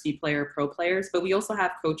university player, pro players, but we also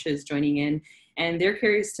have coaches joining in, and they're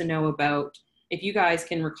curious to know about if you guys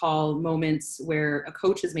can recall moments where a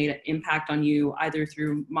coach has made an impact on you, either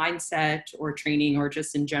through mindset or training or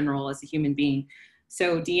just in general as a human being.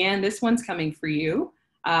 So Deanne, this one's coming for you.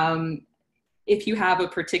 If you have a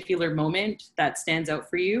particular moment that stands out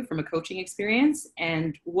for you from a coaching experience,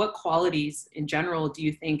 and what qualities in general do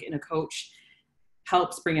you think in a coach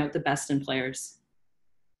helps bring out the best in players?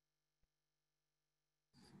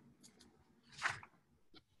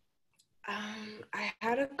 I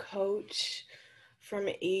had a coach from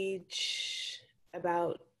age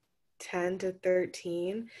about 10 to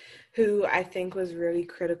 13 who I think was really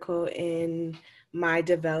critical in my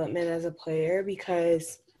development as a player,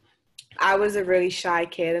 because I was a really shy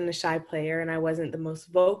kid and a shy player, and I wasn't the most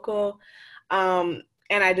vocal. And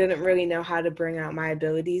I didn't really know how to bring out my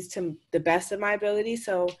abilities to the best of my abilities.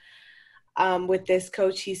 So with this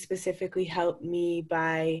coach, he specifically helped me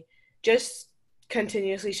by just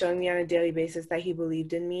continuously showing me on a daily basis that he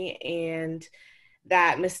believed in me, and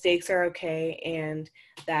that mistakes are okay, and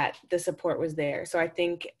that the support was there. So I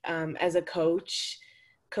think as a coach,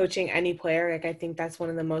 coaching any player, like, I think that's one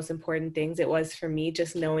of the most important things. It was for me,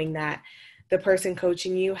 just knowing that the person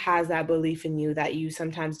coaching you has that belief in you that you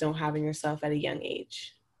sometimes don't have in yourself at a young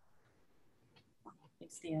age.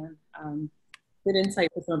 Thanks, Deanne. Good insight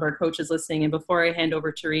for some of our coaches listening. And before I hand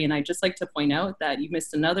over to Rian, I'd just like to point out that you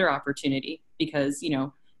missed another opportunity, because, you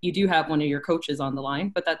know, you do have one of your coaches on the line,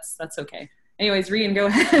 but that's okay. Anyways, Rian, go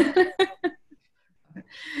ahead.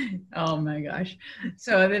 Oh my gosh.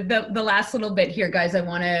 So the last little bit here, guys, I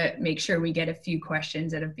want to make sure we get a few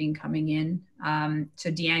questions that have been coming in.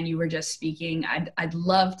 So Deanne, you were just speaking. I'd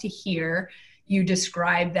love to hear you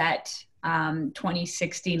describe that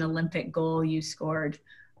 2016 Olympic goal you scored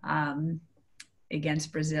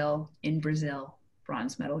against Brazil in Brazil,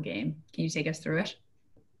 bronze medal game. Can you take us through it?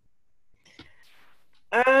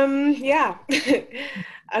 Yeah.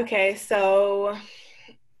 Okay, so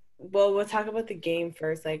we'll talk about the game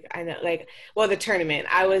first. Like, I know, like, well, the tournament.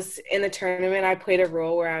 I was in the tournament. I played a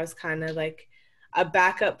role where I was kind of like a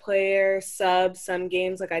backup player, sub some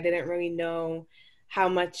games. Like, I didn't really know how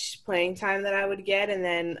much playing time that I would get. And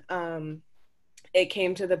then it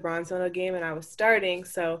came to the bronze medal game and I was starting.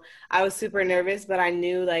 So I was super nervous, but I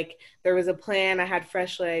knew like there was a plan. I had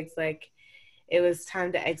fresh legs. Like, it was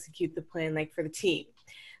time to execute the plan, like, for the team.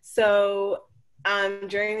 So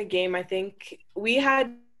during the game, I think we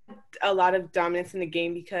had a lot of dominance in the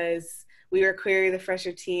game because we were clearly the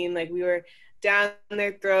fresher team. Like, we were down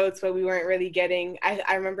their throats, but we weren't really getting.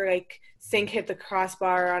 I remember like Sink hit the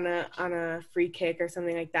crossbar on a free kick or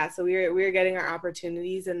something like that. So we were getting our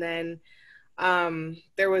opportunities, and then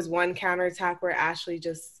there was one counterattack where Ashley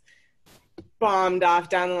just bombed off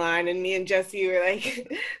down the line, and me and Jessie were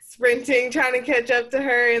like sprinting trying to catch up to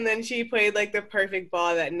her, and then she played like the perfect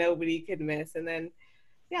ball that nobody could miss, and then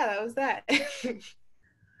yeah, that was that.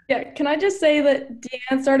 Yeah, can I just say that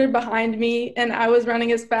Deanne started behind me and I was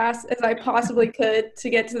running as fast as I possibly could to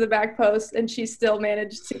get to the back post, and she still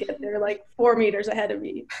managed to get there like 4 meters ahead of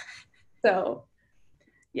me. So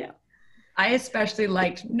yeah, I especially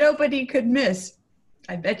liked nobody could miss.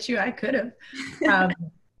 I bet you I could have.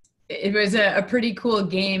 It was a pretty cool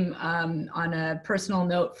game. On a personal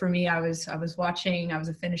note for me, I was watching, I was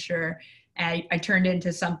a finisher, and I turned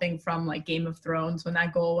into something from like Game of Thrones when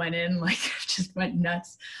that goal went in, like just went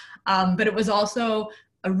nuts. But it was also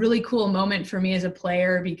a really cool moment for me as a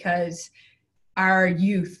player because our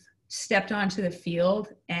youth stepped onto the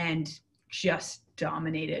field and just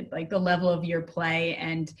dominated, like the level of your play.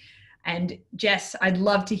 And Jess, I'd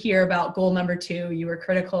love to hear about goal number 2. You were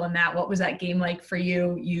critical in that. What was that game like for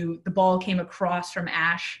you? The ball came across from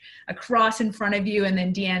Ash, across in front of you, and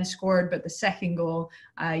then Deanne scored. But the second goal,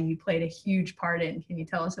 you played a huge part in. Can you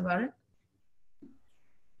tell us about it?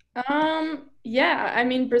 Yeah, I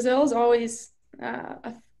mean, Brazil is always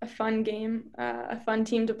a fun game, a fun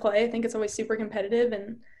team to play. I think it's always super competitive,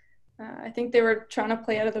 and I think they were trying to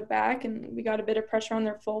play out of the back, and we got a bit of pressure on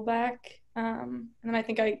their fullback. And then I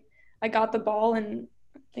think I got the ball, and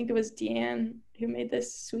I think it was Deanne who made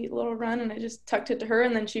this sweet little run, and I just tucked it to her,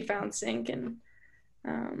 and then she found Sink, and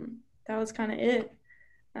that was kind of it.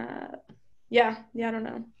 Yeah, I don't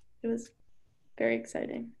know. It was very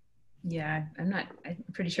exciting. Yeah, I'm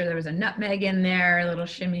pretty sure there was a nutmeg in there, a little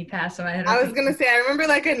shimmy pass. So I was going to say, I remember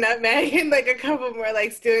like a nutmeg and like a couple more,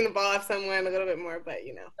 like stealing the ball off someone a little bit more, but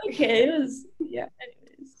you know. Okay, it was, yeah,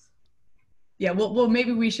 anyways. Yeah, well,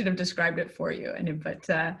 maybe we should have described it for you. But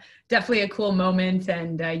definitely a cool moment,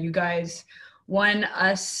 and you guys won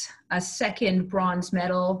us a second bronze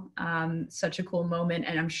medal. Such a cool moment,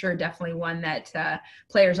 and I'm sure definitely one that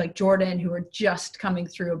players like Jordyn, who were just coming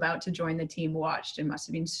through, about to join the team, watched and must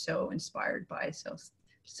have been so inspired by.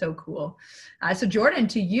 So cool. So Jordyn,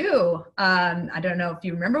 to you, I don't know if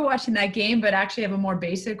you remember watching that game, but actually have a more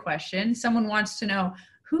basic question. Someone wants to know,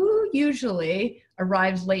 who usually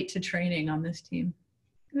arrives late to training on this team?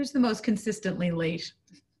 Who's the most consistently late?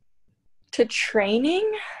 To training?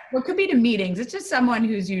 Well, it could be to meetings. It's just someone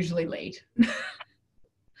who's usually late.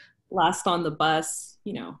 Last on the bus,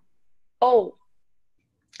 you know. Oh.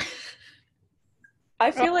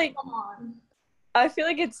 I feel like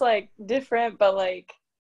it's like different, but like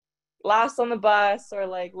last on the bus or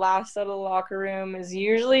like last out of the locker room is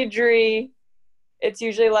usually Dree. It's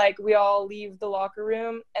usually like we all leave the locker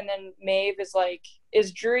room, and then Maeve is like,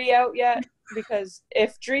 is Dree out yet? Because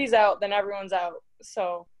if Dree's out, then everyone's out.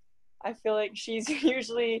 So I feel like she's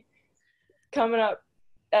usually coming up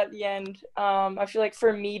at the end. I feel like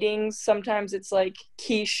for meetings, sometimes it's like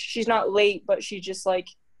quiche. She's not late, but she just like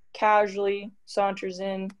casually saunters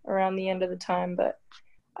in around the end of the time. But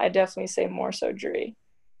I definitely say more so Dree.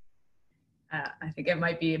 I think it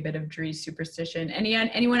might be a bit of Dree's superstition.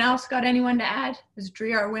 Anyone else got anyone to add? Is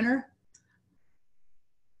Dree our winner?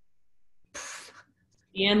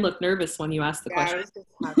 Deanne looked nervous when you asked the question. I was just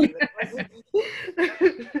happy.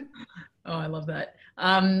 Oh, I love that.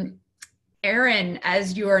 Erin,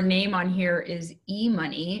 as your name on here is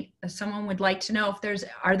E-Money, someone would like to know if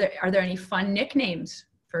are there any fun nicknames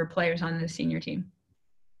for players on the senior team?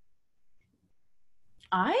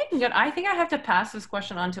 I think I have to pass this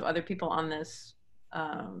question on to other people on this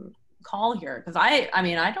call here? Because I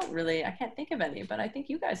mean, I can't think of any, but I think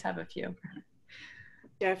you guys have a few.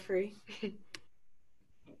 Jeffrey.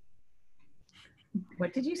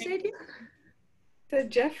 What did you say, Deanne?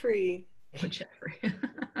 Said Jeffrey. Oh, Jeffrey.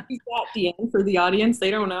 Who's that, Deanne, for the audience?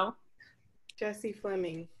 They don't know. Jessie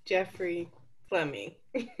Fleming. Jeffrey Fleming.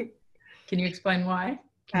 Can you explain why?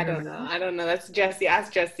 I don't know. That's Jessie.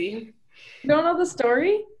 Ask Jessie. You don't know the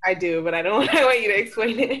story? I do, but I want you to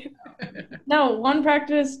explain it. No, one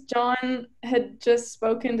practice, John had just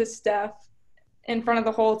spoken to Steph in front of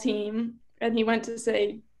the whole team, and he went to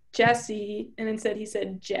say Jessie, and instead he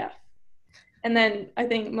said Jeff. And then I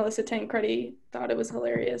think Melissa Tancredi thought it was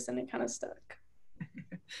hilarious, and it kind of stuck.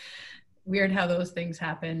 Weird how those things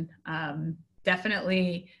happen.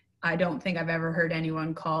 Definitely, I don't think I've ever heard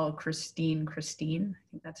anyone call Christine. I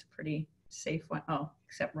think that's a pretty safe one. Oh,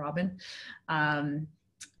 except Robin.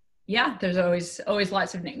 Yeah, there's always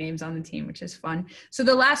lots of nicknames on the team, which is fun. So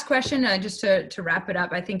the last question, just to wrap it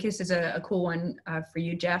up, I think this is a cool one for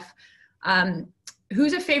you, Jeff.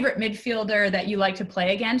 Who's a favorite midfielder that you like to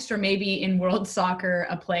play against, or maybe in world soccer,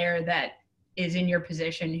 a player that is in your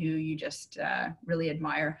position who you just really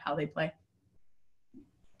admire how they play?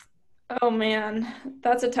 Oh man,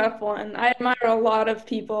 that's a tough one. I admire a lot of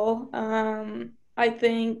people. I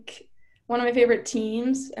think one of my favorite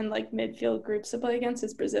teams and like midfield groups to play against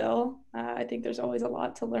is Brazil. I think there's always a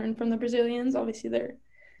lot to learn from the Brazilians. Obviously, they're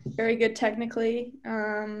very good technically.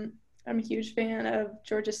 I'm a huge fan of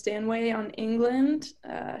Georgia Stanway on England.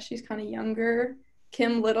 She's kind of younger.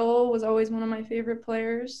 Kim Little was always one of my favorite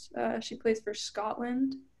players. She plays for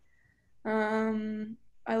Scotland.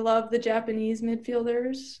 I love the Japanese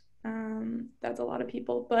midfielders. That's a lot of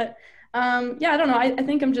people. But yeah, I don't know. I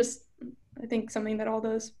think something that all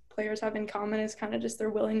those players have in common is kind of just their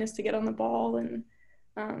willingness to get on the ball. And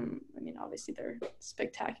I mean, obviously they're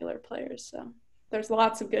spectacular players. So there's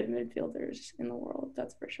lots of good midfielders in the world,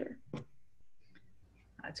 that's for sure.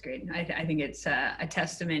 That's great. I think it's a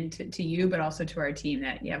testament to you, but also to our team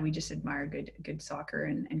that, yeah, we just admire good soccer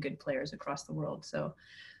and good players across the world. So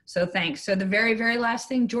thanks. So the very, very last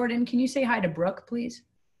thing, Jordyn, can you say hi to Brooke, please?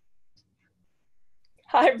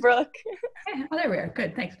 Hi, Brooke. Oh, there we are.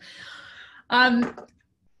 Good, thanks.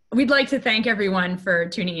 We'd like to thank everyone for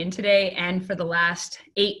tuning in today and for the last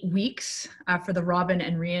 8 weeks for the Robin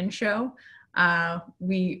and Rian show.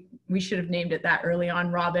 We should have named it that early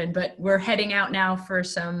on, Robin, but we're heading out now for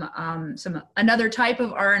some another type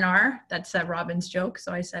of R&R. That's Robin's joke,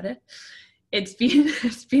 so I said it. It's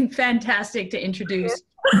been fantastic to introduce.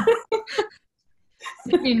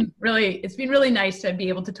 It's been really nice to be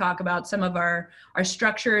able to talk about some of our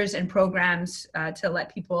structures and programs to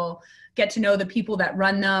let people get to know the people that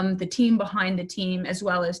run them, the team behind the team, as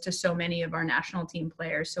well as to so many of our national team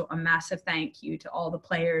players. So a massive thank you to all the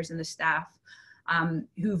players and the staff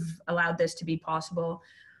who've allowed this to be possible.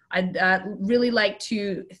 I'd really like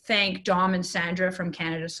to thank Dom and Sandra from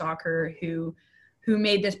Canada Soccer who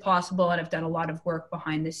made this possible and have done a lot of work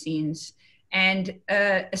behind the scenes. And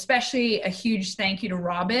especially a huge thank you to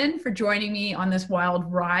Robin for joining me on this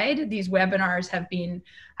wild ride. These webinars have been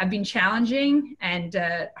challenging and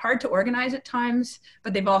hard to organize at times,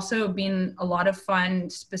 but they've also been a lot of fun,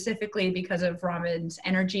 specifically because of Robin's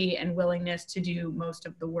energy and willingness to do most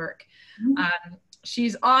of the work.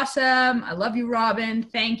 She's awesome. I love you, Robin.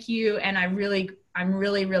 Thank you. And I'm really,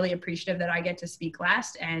 really appreciative that I get to speak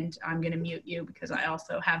last, and I'm going to mute you because I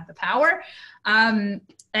also have the power.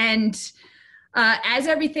 As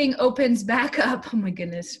everything opens back up, oh my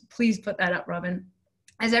goodness, please put that up, Robin.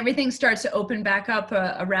 As everything starts to open back up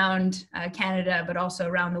around Canada, but also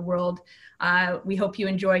around the world, we hope you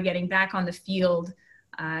enjoy getting back on the field,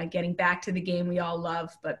 getting back to the game we all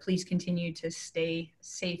love, but please continue to stay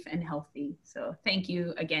safe and healthy. So thank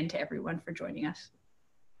you again to everyone for joining us.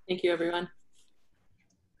 Thank you, everyone.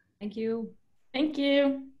 Thank you. Thank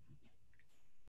you.